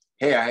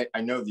 hey,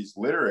 I know these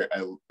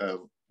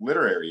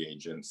literary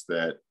agents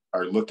that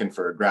are looking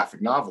for a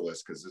graphic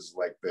novelist because this is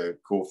like the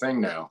cool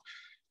thing now.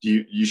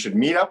 You should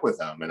meet up with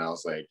them. And I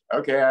was like,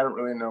 okay, I don't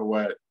really know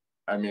what,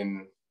 I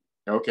mean,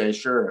 okay,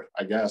 sure,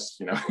 I guess,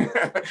 you know.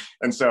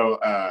 And so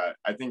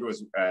I think it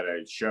was at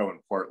a show in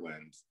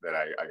Portland that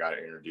I got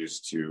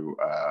introduced to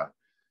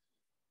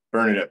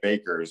Bernadette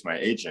Baker, who's my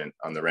agent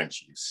on the Rent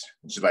Chiefs.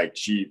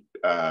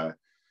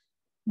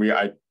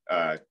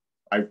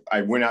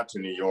 I went out to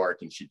New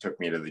York and she took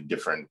me to the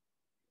different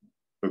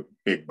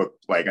big book,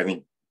 like I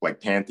think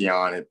like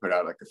Pantheon had put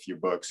out like a few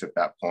books at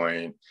that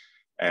point.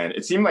 And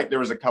it seemed like there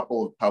was a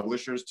couple of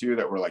publishers too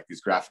that were like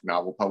these graphic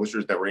novel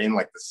publishers that were in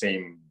like the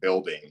same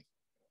building.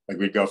 Like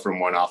we'd go from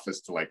one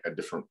office to like a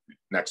different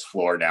next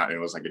floor down. And it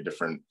was like it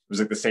was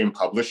like the same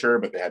publisher,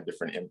 but they had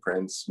different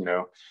imprints, you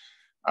know.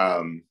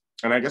 And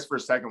I guess for a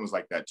second it was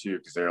like that too,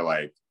 because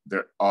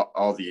they're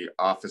all the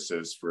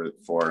offices for it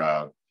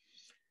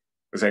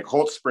was like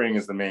Holt Spring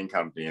is the main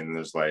company, and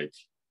there's like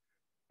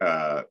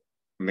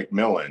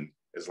Macmillan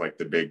is like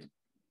the big,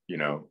 you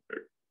know,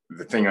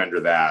 the thing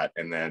under that,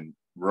 and then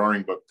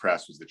Roaring Book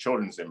Press was the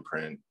children's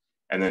imprint,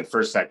 and then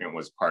First Second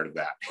was part of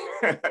that.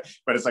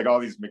 But it's like all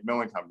these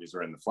Macmillan companies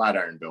were in the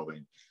Flatiron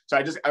building. So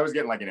I was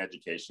getting like an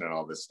education on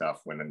all this stuff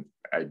when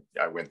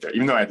I went there,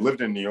 even though I'd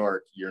lived in New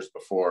York years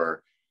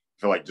before.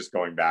 I feel like just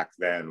going back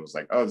then was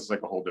like, oh, this is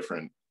like a whole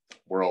different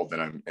world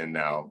than I'm in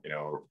now, you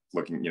know,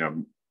 looking, you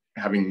know,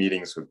 having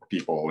meetings with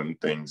people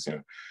and things,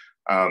 you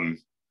know.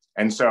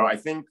 And so I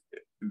think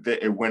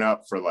that it went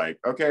up for like,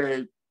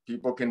 okay,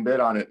 people can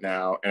bid on it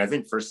now. And I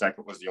think First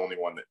Second was the only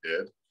one that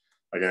did.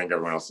 Like I think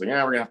everyone else was like,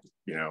 yeah, we're gonna have to,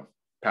 you know,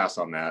 pass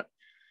on that.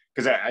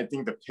 Because I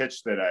think the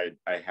pitch that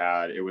I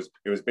had, it was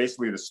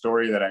basically the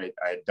story that I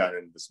had done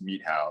in this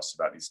meat house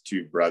about these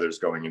two brothers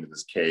going into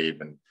this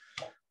cave. And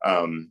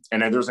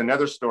there was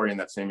another story in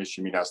that same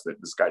issue meat house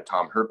that this guy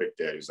Tom Herpick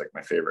did, who's like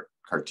my favorite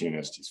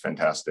cartoonist. He's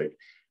fantastic.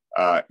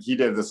 He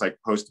did this like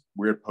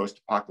weird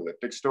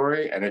post-apocalyptic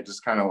story, and it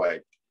just kind of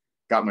like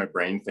got my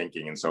brain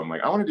thinking. And so I'm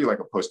like, I want to do like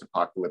a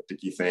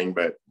post-apocalyptic-y thing,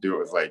 but do it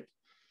with like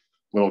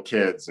little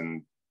kids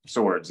and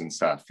swords and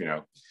stuff, you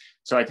know.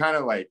 So I kind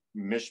of like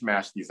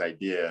mishmashed these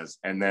ideas,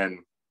 and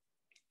then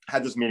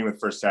had this meeting with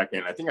First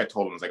Second. I think I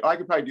told them, I was like, oh, I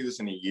could probably do this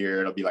in a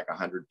year. It'll be like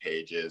 100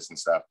 pages and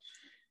stuff.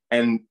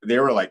 And they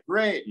were like,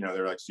 great, you know,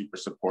 they were like super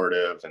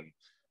supportive, and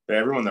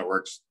everyone that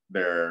works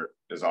there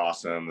is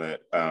awesome.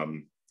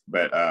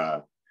 But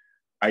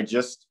I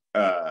just,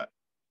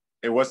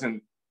 it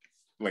wasn't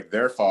like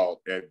their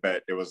fault,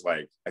 but it was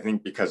like, I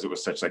think because it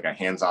was such like a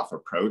hands-off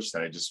approach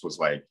that I just was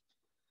like,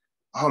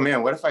 oh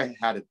man, what if I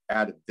had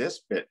added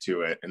this bit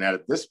to it and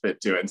added this bit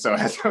to it? And so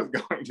as I was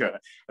going to it,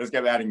 I just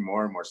kept adding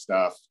more and more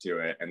stuff to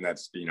it. And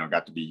that's, you know,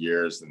 got to be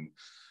years. And,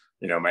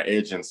 you know, my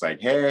agent's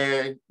like,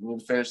 hey, you need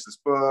to finish this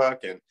book.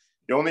 And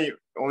the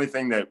only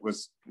thing that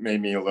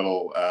made me a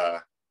little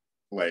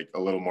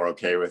more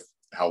okay with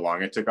how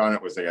long it took on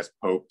it was, I guess,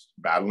 Pope's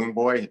Battling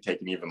Boy had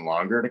taken even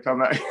longer to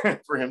come out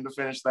for him to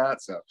finish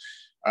that. So,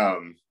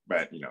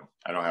 but you know,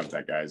 I don't have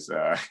that guy's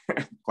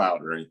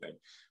clout or anything.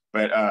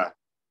 But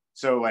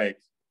so like,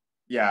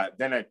 yeah,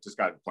 then I just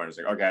got to the point. I was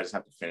like, okay, I just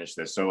have to finish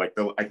this. So like,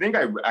 I think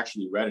I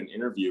actually read an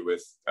interview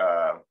with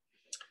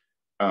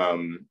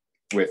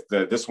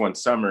this one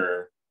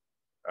summer.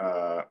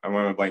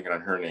 I'm blanking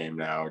on her name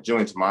now,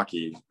 Jillian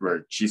Tamaki,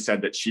 where she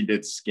said that she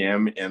did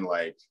skim in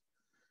like,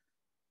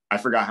 I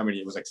forgot how many,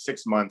 it was like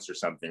 6 months or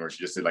something, where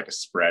she just did like a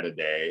spread a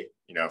day,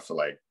 you know, for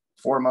like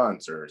 4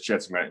 months, or she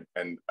had some,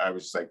 and I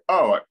was just like,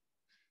 oh,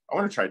 I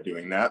want to try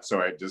doing that.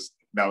 So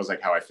that was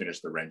like how I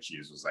finished the Rent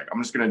Chiefs, was like,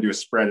 I'm just going to do a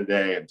spread a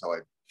day until I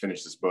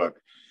finish this book.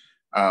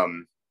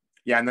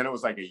 Yeah. And then it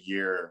was like a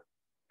year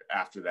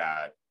after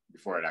that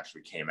before it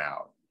actually came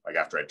out, like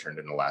after I turned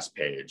in the last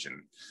page.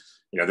 And,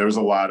 you know, there was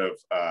a lot of,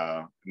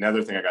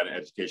 another thing I got an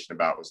education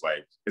about was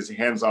like, as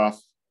hands off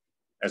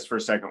as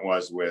First Second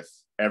was with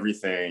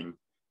everything,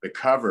 the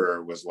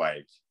cover was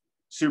like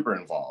super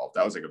involved.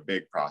 That was like a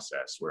big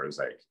process where it was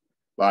like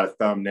a lot of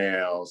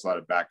thumbnails, a lot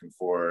of back and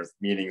forth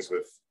meetings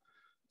with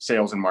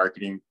sales and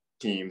marketing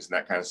teams and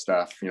that kind of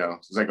stuff. You know,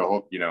 it was like a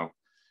whole, you know,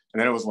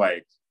 and then it was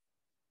like,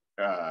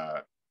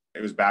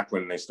 it was back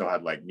when they still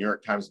had like New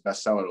York Times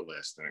bestseller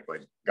list, and it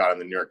like got on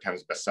the New York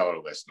Times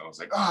bestseller list. And I was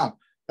like, oh,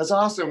 that's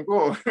awesome.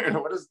 Cool.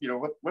 What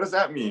does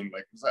that mean?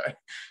 Like, was that,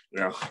 you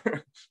know,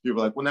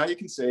 people are like, well, now you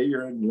can say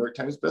you're a New York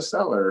Times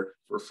bestseller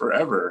for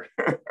forever.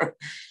 And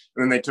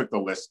then they took the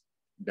list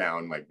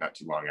down like not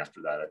too long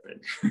after that, I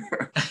think.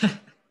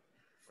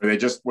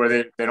 where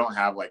they don't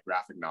have like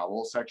graphic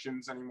novel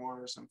sections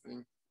anymore or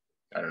something.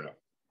 I don't know.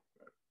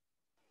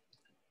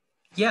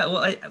 Yeah, well,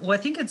 I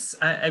think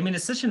I mean,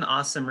 it's such an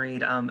awesome read.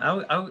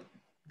 The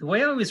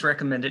way I always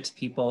recommend it to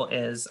people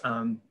is,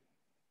 I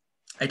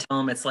tell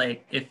them it's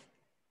like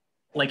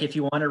if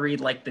you want to read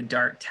like The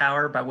Dark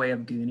Tower by way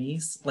of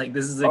Goonies, like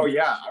this is oh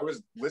yeah, I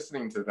was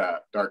listening to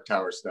that Dark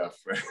Tower stuff.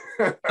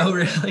 Oh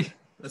really?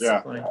 That's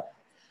yeah. so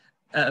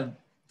funny.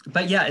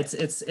 but yeah,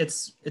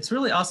 it's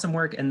really awesome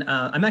work, and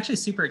I'm actually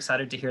super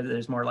excited to hear that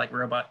there's more like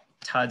Robot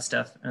Todd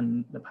stuff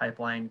in the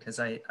pipeline because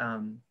I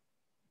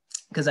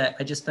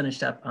just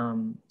finished up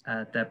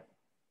the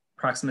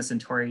Proxima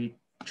Centauri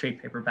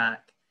trade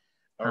paperback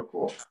Oh,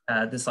 cool.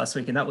 this last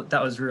week, and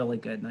that was really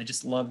good, and I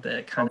just love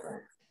the kind of Okay.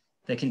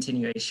 the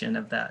continuation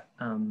of that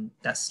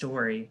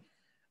story.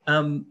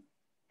 Um,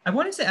 I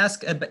wanted to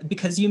ask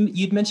because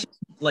you'd mentioned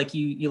like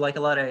you like a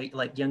lot of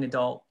like young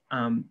adult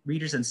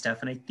readers and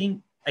stuff, and I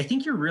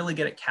think you're really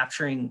good at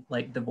capturing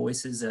like the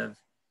voices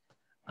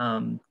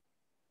um,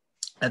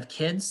 of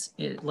kids,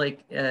 to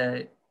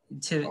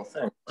Oh,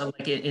 thanks.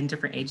 like in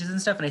different ages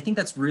and stuff, and I think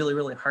that's really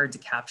really hard to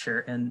capture.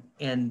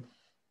 And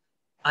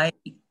I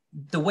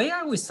the way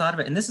I always thought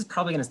of it, and this is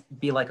probably going to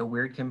be like a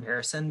weird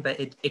comparison, but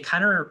it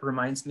kind of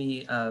reminds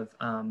me of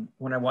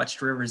when I watched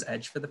River's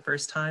Edge for the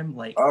first time.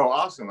 Oh,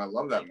 awesome. I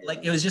love that Like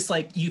movie. it was just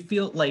like you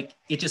feel like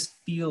it just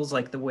feels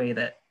like the way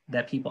that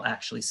people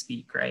actually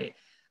speak, right?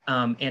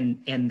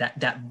 And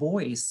that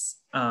voice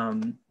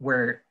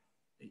where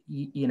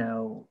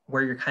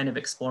where you're kind of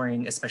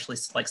exploring, especially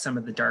like some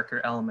of the darker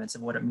elements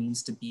of what it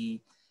means to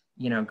be,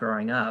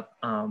 growing up.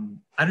 I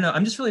don't know.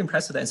 I'm just really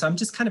impressed with that. And so I'm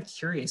just kind of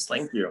curious,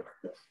 Thank you.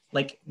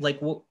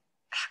 what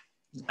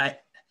I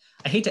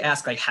I hate to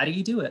ask like how do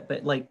you do it,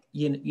 but like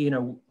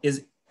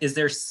is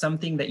there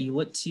something that you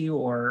look to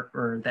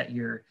or that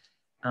you're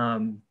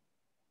um,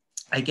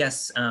 I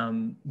guess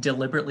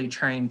deliberately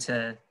trying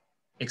to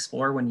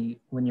explore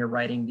when you're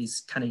writing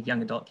these kind of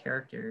young adult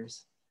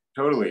characters?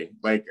 Totally.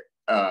 Like,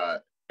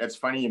 it's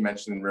funny you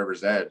mentioned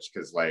River's Edge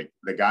because, like,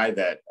 the guy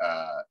that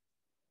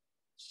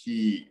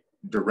he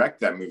directed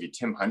that movie,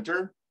 Tim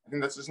Hunter, I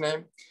think that's his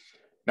name.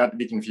 Not to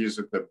be confused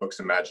with the Books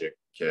of Magic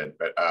kid,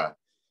 but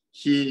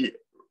he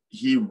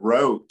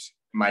wrote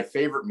my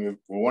favorite movie,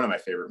 well, one of my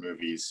favorite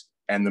movies,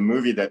 and the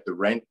movie that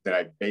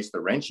I based the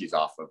Wrenchies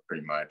off of,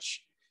 pretty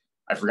much.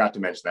 I forgot to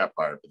mention that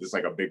part, but this is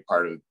like a big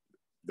part of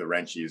the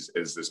Wrenchies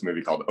is this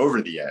movie called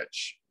Over the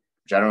Edge,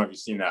 which I don't know if you've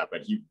seen that,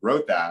 but he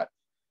wrote that,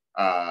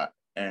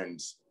 and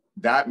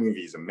that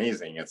movie is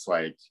amazing. It's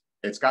like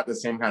it's got the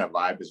same kind of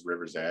vibe as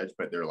River's Edge,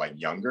 but they're like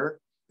younger.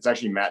 It's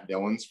actually Matt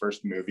Dillon's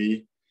first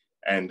movie,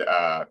 and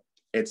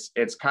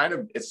it's kind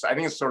of I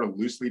think it's sort of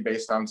loosely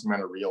based on some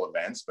kind of real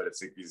events, but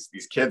it's like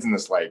these kids in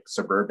this like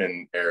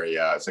suburban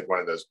area. It's like one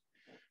of those,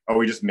 oh,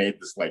 we just made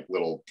this like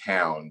little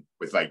town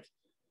with like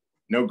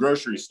no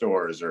grocery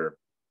stores or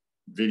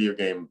video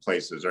game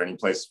places or any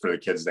place for the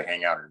kids to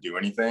hang out or do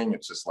anything.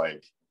 It's just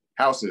like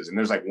houses, and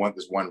there's like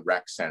this one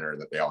rec center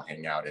that they all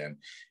hang out in,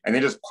 and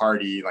they just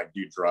party, like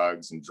do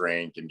drugs and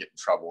drink and get in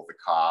trouble with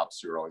the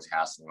cops who are always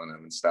hassling them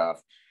and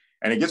stuff.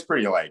 And it gets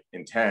pretty like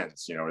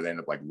intense, where they end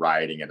up like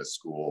rioting at a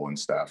school and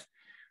stuff.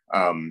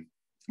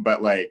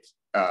 But like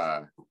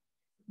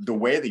the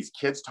way these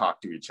kids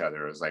talk to each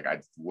other is like, I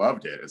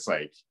loved it. It's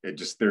like they're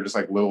just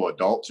like little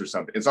adults or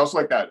something. It's also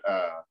like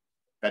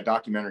that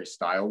documentary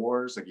Style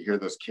Wars. Like you hear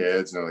those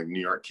kids and they're like New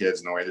York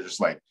kids, and the way they're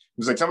just like, it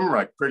was like some of them are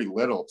like pretty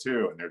little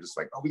too, and they're just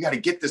like, oh, we got to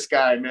get this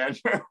guy, man.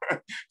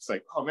 It's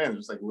like, oh man,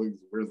 there's like weird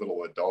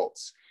little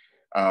adults.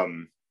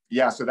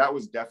 Yeah, so that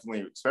was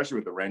definitely, especially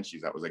with the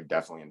Wrenchies, that was like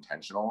definitely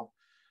intentional.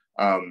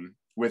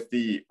 With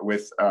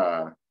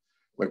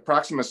like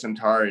Proxima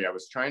Centauri, I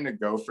was trying to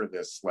go for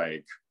this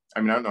like, I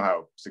mean, I don't know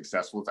how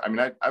successful it's, I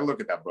mean, I look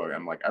at that book,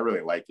 I'm like, I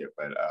really like it,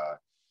 but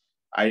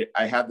I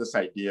had this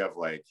idea of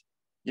like,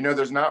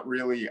 there's not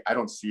really, I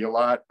don't see a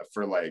lot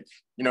for like,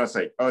 it's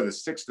like, oh, the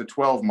 6 to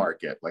 12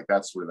 market, like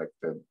that's where like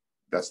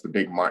that's the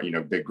big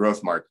big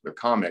growth market of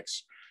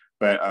comics,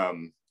 but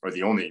or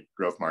the only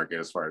growth market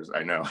as far as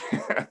I know.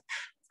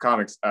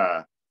 Comics,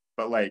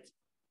 but like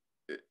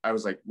I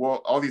was like,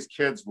 well, all these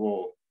kids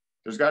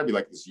there's got to be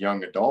like this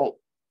young adult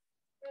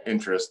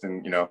interest,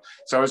 and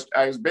so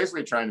I was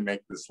basically trying to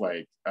make this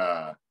like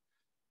a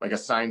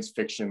science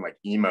fiction like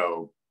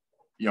emo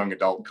young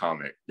adult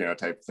comic,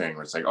 type thing,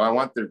 where it's like, oh, I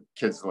want their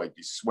kids to like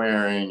be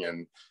swearing,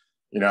 and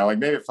like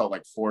maybe it felt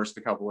like forced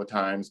a couple of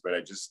times, but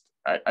I just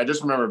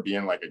remember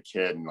being like a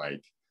kid and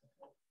like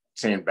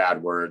saying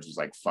bad words was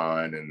like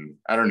fun, and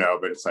I don't know,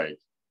 but it's like,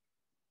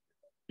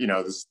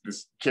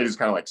 this kid is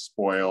kind of like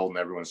spoiled, and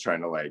everyone's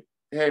trying to like,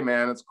 hey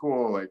man, it's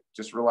cool, like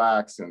just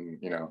relax, and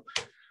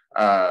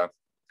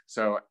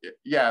so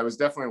yeah, it was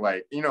definitely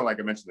like, like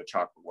I mentioned the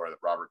Chocolate War that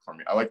Robert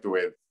Cormier, I like the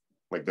way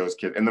like those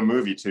kids in the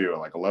movie too,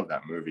 like I love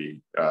that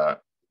movie,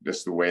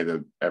 just the way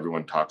that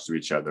everyone talks to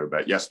each other.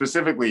 But yeah,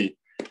 specifically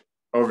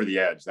Over the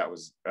Edge, that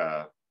was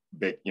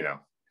big,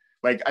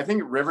 like I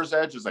think River's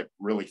Edge is like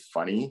really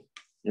funny,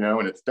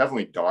 and it's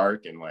definitely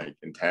dark and like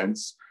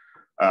intense.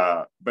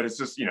 But it's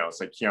just, it's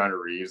like Keanu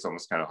Reeves,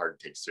 almost kind of hard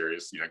to take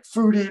serious, like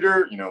food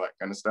eater, that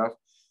kind of stuff.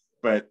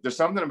 But there's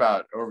something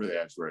about Over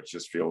the Edge where it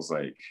just feels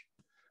like,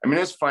 I mean,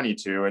 it's funny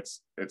too.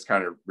 It's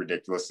kind of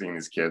ridiculous seeing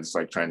these kids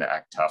like trying to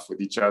act tough with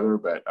each other,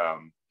 but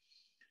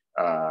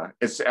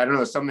it's, I don't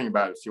know, something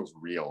about it feels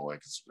real, like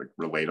it's like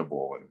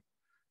relatable,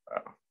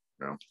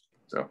 and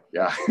so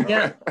yeah.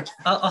 Yeah,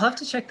 I'll have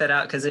to check that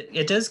out because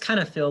it does kind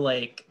of feel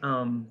like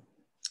and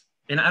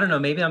I don't know,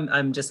 maybe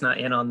I'm just not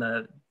in on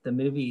the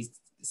movie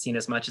seen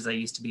as much as I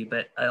used to be,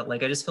 but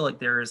like I just feel like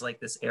there is like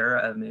this era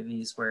of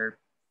movies where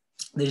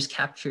they just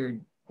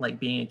captured like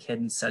being a kid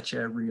in such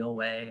a real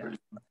way.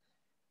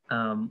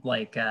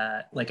 Like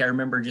I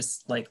remember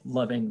just like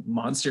loving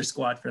Monster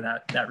Squad for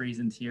that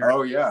reason too.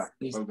 Oh yeah,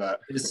 love that.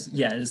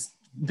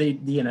 They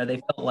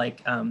they felt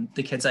like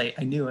the kids I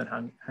knew and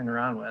hung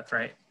around with,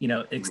 right?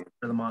 Except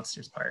for the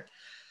monsters part.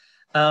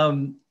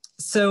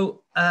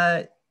 So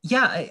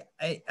yeah,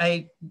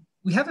 I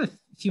we have a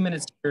few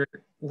minutes here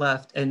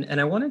left, and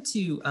I wanted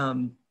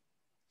to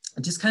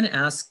just kind of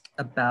ask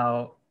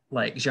about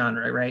like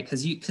genre, right?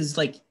 Because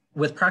like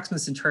with Proxima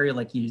Centauri,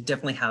 like you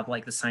definitely have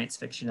like the science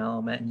fiction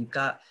element, and you've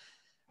got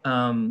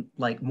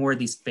like more of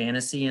these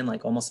fantasy and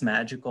like almost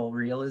magical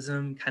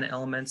realism kind of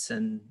elements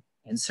and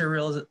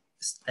surrealism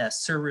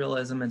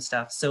and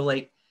stuff. So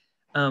like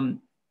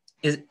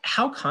is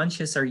how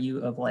conscious are you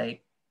of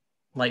like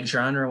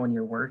genre when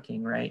you're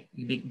working, right?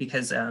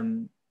 Because I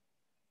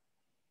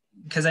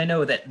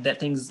know that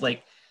things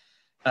like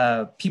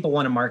people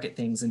want to market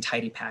things in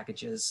tidy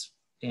packages,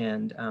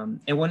 and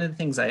one of the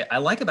things I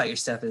like about your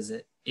stuff is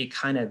it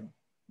kind of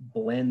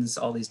blends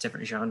all these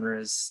different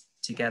genres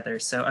together.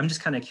 So I'm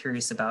just kind of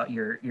curious about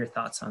your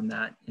thoughts on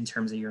that in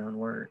terms of your own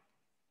work.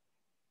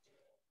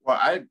 Well,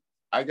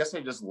 I guess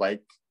I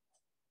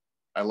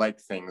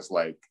like things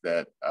like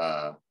that.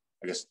 I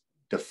guess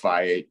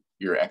defy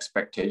your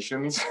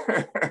expectations.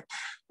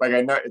 Like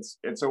I know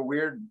it's a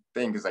weird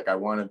thing because like I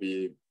want to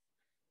be,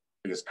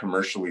 I guess,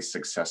 commercially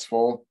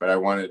successful, but I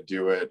want to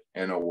do it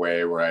in a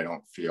way where I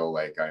don't feel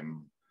like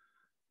and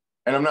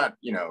I'm not,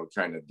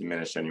 trying to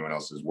diminish anyone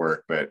else's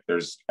work, but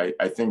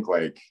I think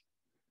like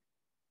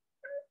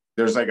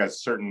there's like a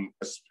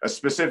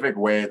specific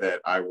way that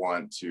I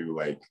want to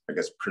like, I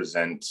guess,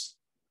 present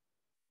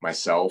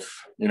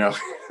myself, and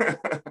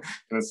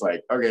it's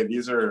like, okay,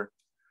 these are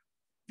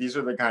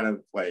the kind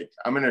of like,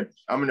 I'm gonna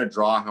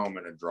draw how I'm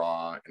gonna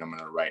draw, and I'm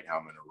gonna write how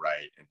I'm gonna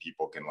write, and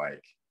people can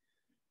like,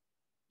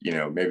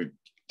 maybe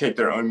take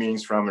their own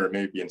meanings from it or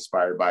maybe be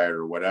inspired by it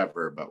or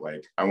whatever. But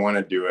like, I want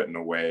to do it in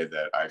a way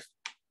that I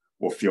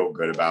will feel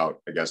good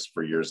about, I guess,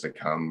 for years to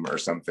come or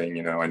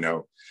something. I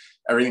know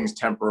everything's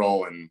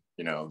temporal and,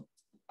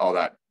 all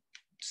that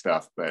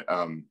stuff, but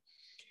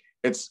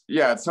it's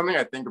something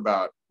I think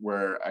about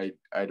where I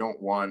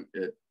don't want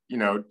it,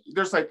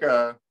 there's like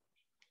the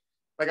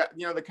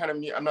kind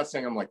of, I'm not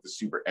saying I'm like the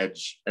super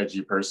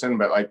edgy person,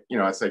 but like,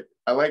 it's like,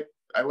 I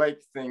like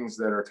things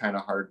that are kind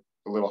of a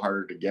little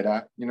harder to get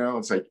at,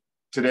 it's like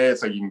today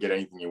it's like you can get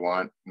anything you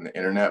want on the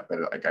internet, but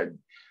like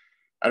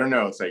I don't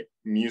know, it's like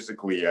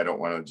musically I don't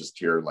want to just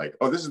hear like,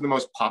 oh, this is the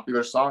most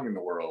popular song in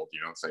the world,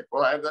 it's like,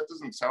 well, that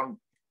doesn't sound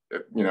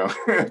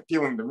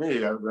appealing to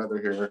me. I would rather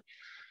hear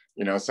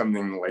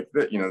something like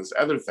that, this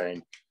other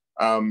thing.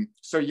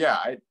 So yeah,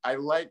 I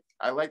like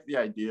the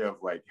idea of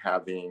like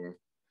having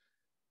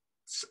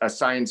a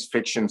science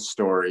fiction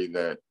story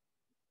that,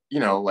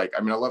 like,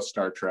 I mean, I love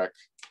Star Trek,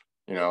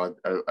 I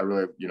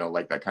really,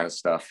 like that kind of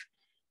stuff.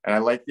 And I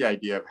like the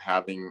idea of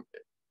having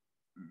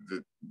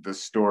the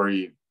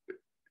story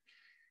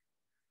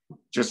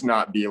just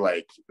not be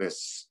like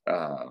this,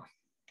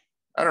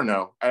 I don't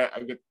know. I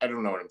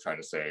don't know what I'm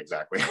trying to say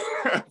exactly,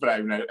 but I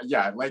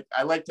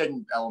like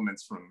taking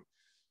elements from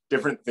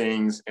different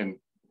things and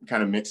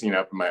kind of mixing it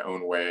up in my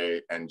own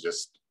way, and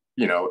just,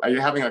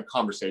 having a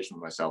conversation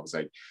with myself. It's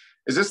like,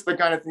 is this the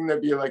kind of thing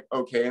that'd be like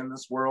okay in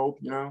this world,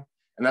 And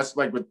that's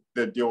like with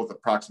the deal with the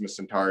Proxima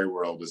Centauri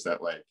world, is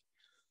that like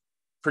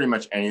pretty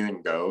much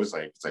anything goes.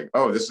 Like it's like,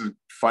 oh, this is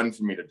fun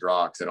for me to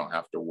draw because I don't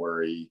have to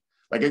worry.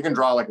 Like I can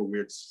draw like a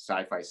weird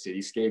sci-fi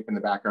cityscape in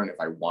the background if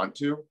I want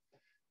to.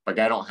 Like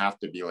I don't have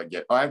to be like,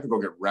 I have to go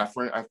get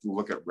reference. I have to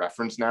look at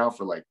reference now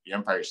for like the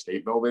Empire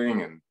State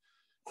Building and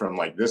from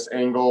like this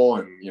angle,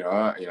 and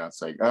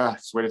it's like,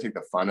 it's a way to take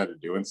the fun out of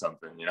doing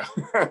something,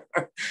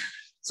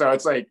 So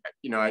it's like,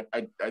 I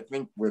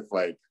think with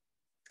like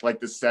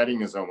the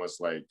setting is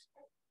almost like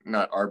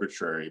not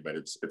arbitrary, but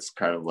it's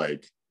kind of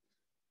like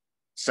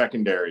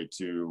secondary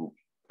to,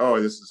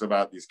 oh, this is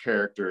about these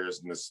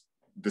characters and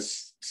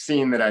this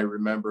scene that I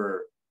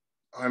remember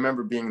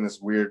being in this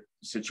weird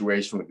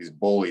situation with these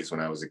bullies when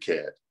I was a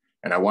kid,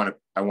 and I want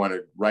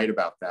to write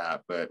about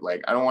that, but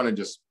like I don't want to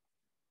just,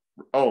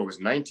 oh, it was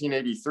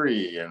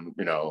 1983 and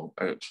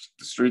the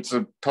streets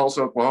of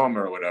Tulsa,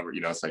 Oklahoma or whatever,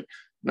 it's like,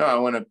 no, I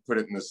want to put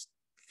it in this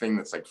thing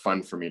that's like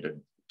fun for me to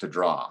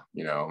draw,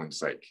 and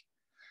it's like,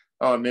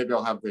 oh, maybe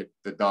I'll have the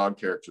dog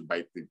character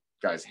bite the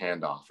guy's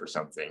hand off or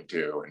something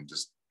too, and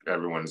just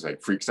everyone's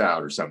like freaks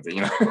out or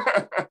something,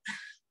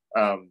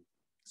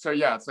 So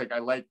yeah, it's like I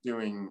like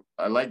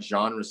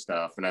genre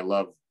stuff, and I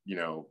love,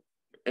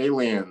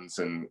 aliens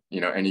and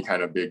any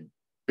kind of big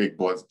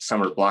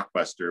summer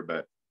blockbuster,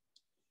 but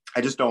I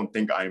just don't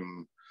think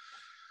I'm,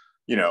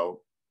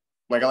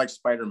 like I like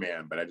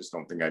Spider-Man, but I just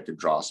don't think I could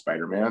draw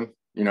Spider-Man,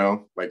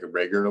 like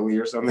regularly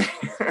or something,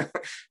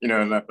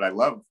 but I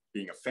love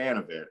being a fan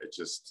of it. It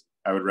just,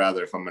 I would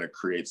rather, if I'm going to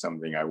create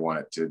something, I want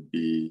it to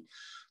be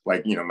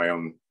like, my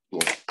own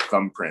little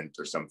thumbprint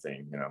or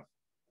something,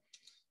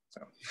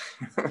 So.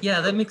 Yeah,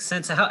 that makes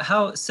sense. So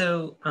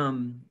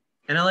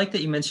And I like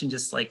that you mentioned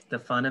just like the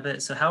fun of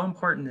it. So how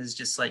important is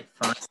just like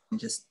fun and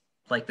just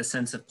like the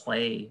sense of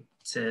play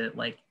to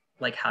like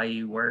how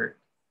you work?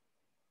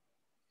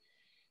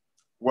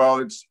 Well,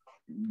 it's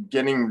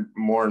getting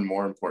more and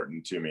more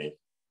important to me.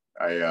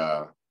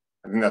 I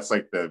think that's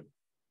like the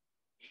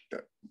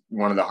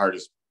one of the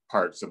hardest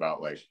parts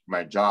about like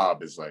my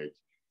job is like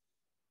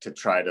to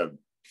try to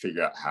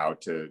figure out how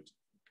to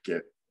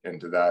get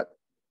into that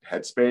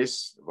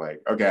headspace.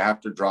 Like, okay, I have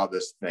to draw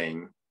this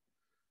thing.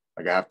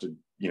 Like I have to,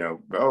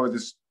 oh,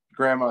 this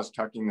grandma's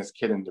tucking this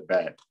kid into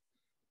bed.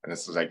 And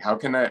this is like, how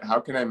can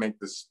I make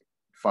this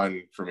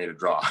fun for me to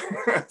draw?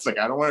 It's like,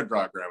 I don't want to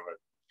draw grandma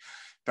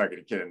tucking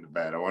a kid into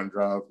bed. I want to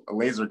draw a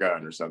laser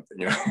gun or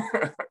something,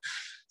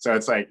 So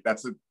it's like,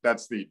 that's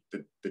the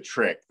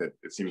trick that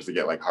it seems to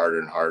get like harder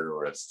and harder,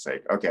 where it's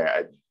like,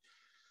 okay,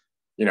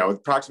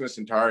 with Proxima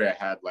Centauri, I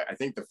had like, I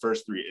think the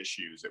first 3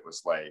 issues, it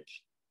was like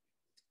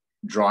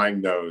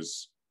drawing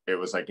those, it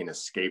was like an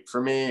escape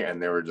for me. And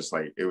they were just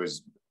like, it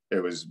was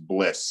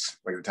bliss.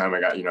 Like the time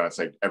I got, it's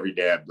like every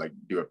day I'd like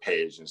do a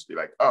page and just be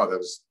like, oh, that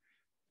was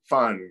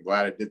fun.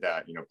 Glad I did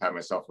that, pat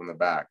myself on the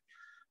back.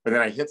 But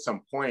then I hit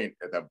some point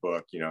at that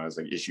book, it was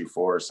like issue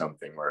 4 or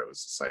something, where it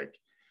was just like,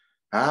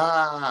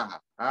 I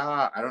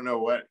don't know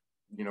what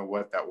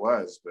that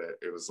was, but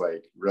it was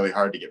like really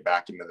hard to get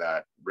back into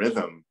that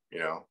rhythm.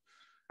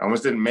 I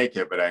almost didn't make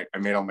it, but I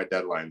made all my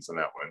deadlines on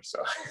that one.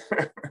 So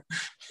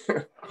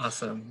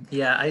Awesome.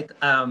 Yeah,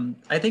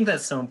 I think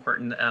that's so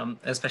important,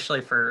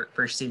 especially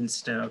for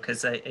students to know,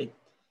 because I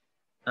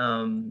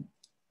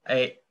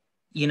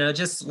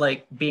just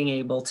like being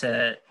able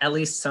to at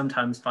least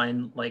sometimes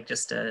find like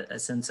just a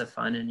sense of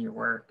fun in your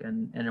work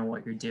and in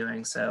what you're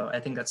doing. So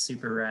I think that's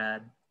super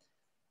rad.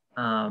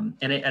 And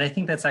I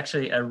think that's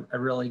actually a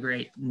really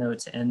great note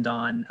to end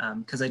on,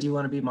 because I do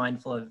want to be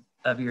mindful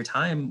of your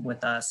time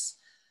with us.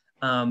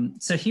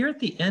 So here at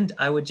the end,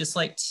 I would just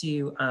like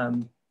to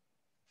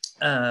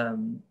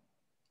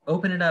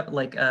open it up,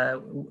 like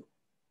for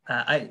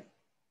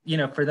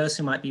those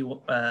who might be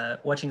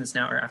watching this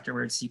now or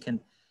afterwards, you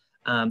can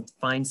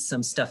find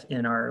some stuff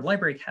in our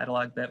library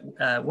catalog, but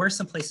where are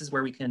some places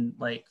where we can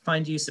like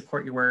find you,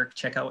 support your work,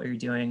 check out what you're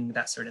doing,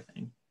 that sort of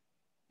thing?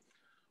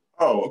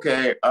 Oh,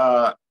 okay.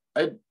 I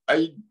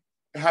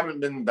haven't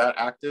been that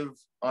active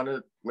on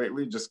it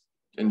lately, just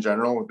in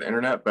general with the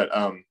internet, but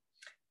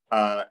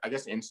I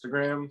guess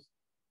Instagram,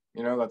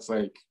 that's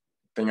like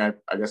thing I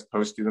guess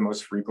post to the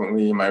most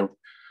frequently. My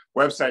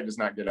website does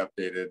not get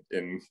updated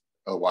in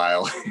a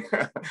while.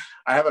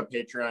 I have a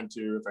Patreon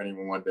too, if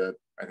anyone wanted to.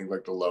 I think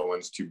like the low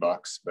one's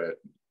 $2, but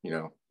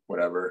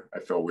whatever. I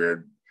feel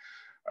weird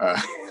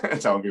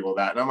telling people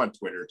that. And I'm on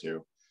Twitter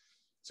too.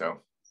 So,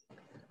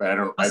 but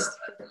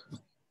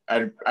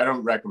I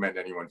don't recommend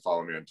anyone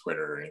follow me on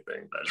Twitter or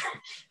anything,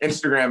 but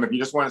Instagram, if you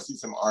just want to see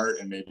some art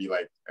and maybe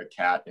like a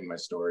cat in my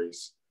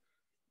stories,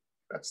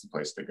 that's the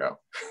place to go.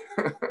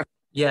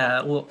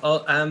 Yeah,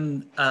 well,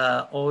 I'm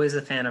always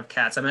a fan of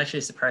cats. I'm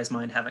actually surprised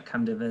mine haven't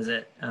come to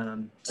visit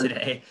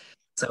today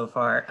so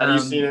far. Have you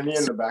seen any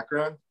in the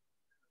background?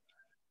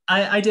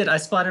 I did. I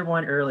spotted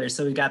one earlier,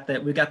 so we got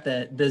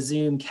the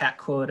Zoom cat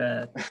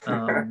quota,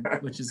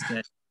 which is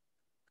good.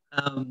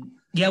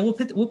 Yeah, we'll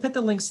put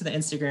the links to the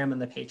Instagram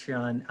and the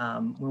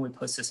Patreon when we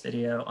post this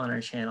video on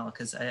our channel,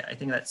 because I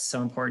think that's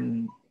so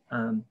important.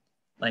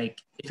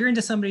 Like if you're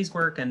into somebody's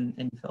work and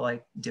you feel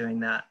like doing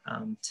that,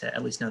 to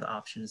at least know the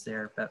option is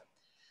there. But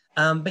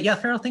yeah,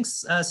 Farel,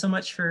 thanks so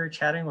much for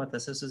chatting with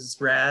us. This was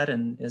rad,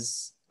 and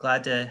is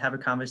glad to have a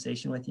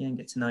conversation with you and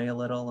get to know you a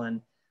little.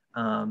 And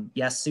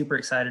yeah, super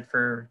excited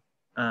for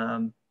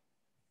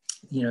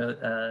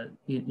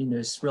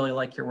just really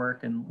like your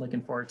work and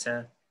looking forward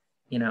to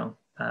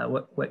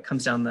what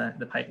comes down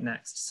the pipe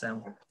next.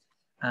 So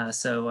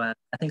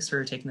thanks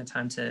for taking the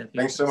time to be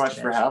thanks so much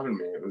today. for having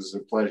me. It was a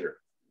pleasure.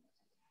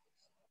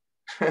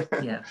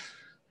 Yeah.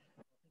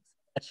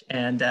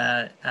 And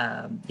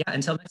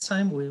until next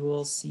time, we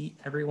will see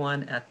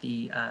everyone at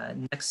the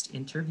next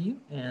interview.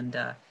 And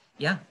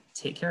yeah,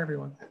 take care,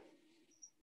 everyone.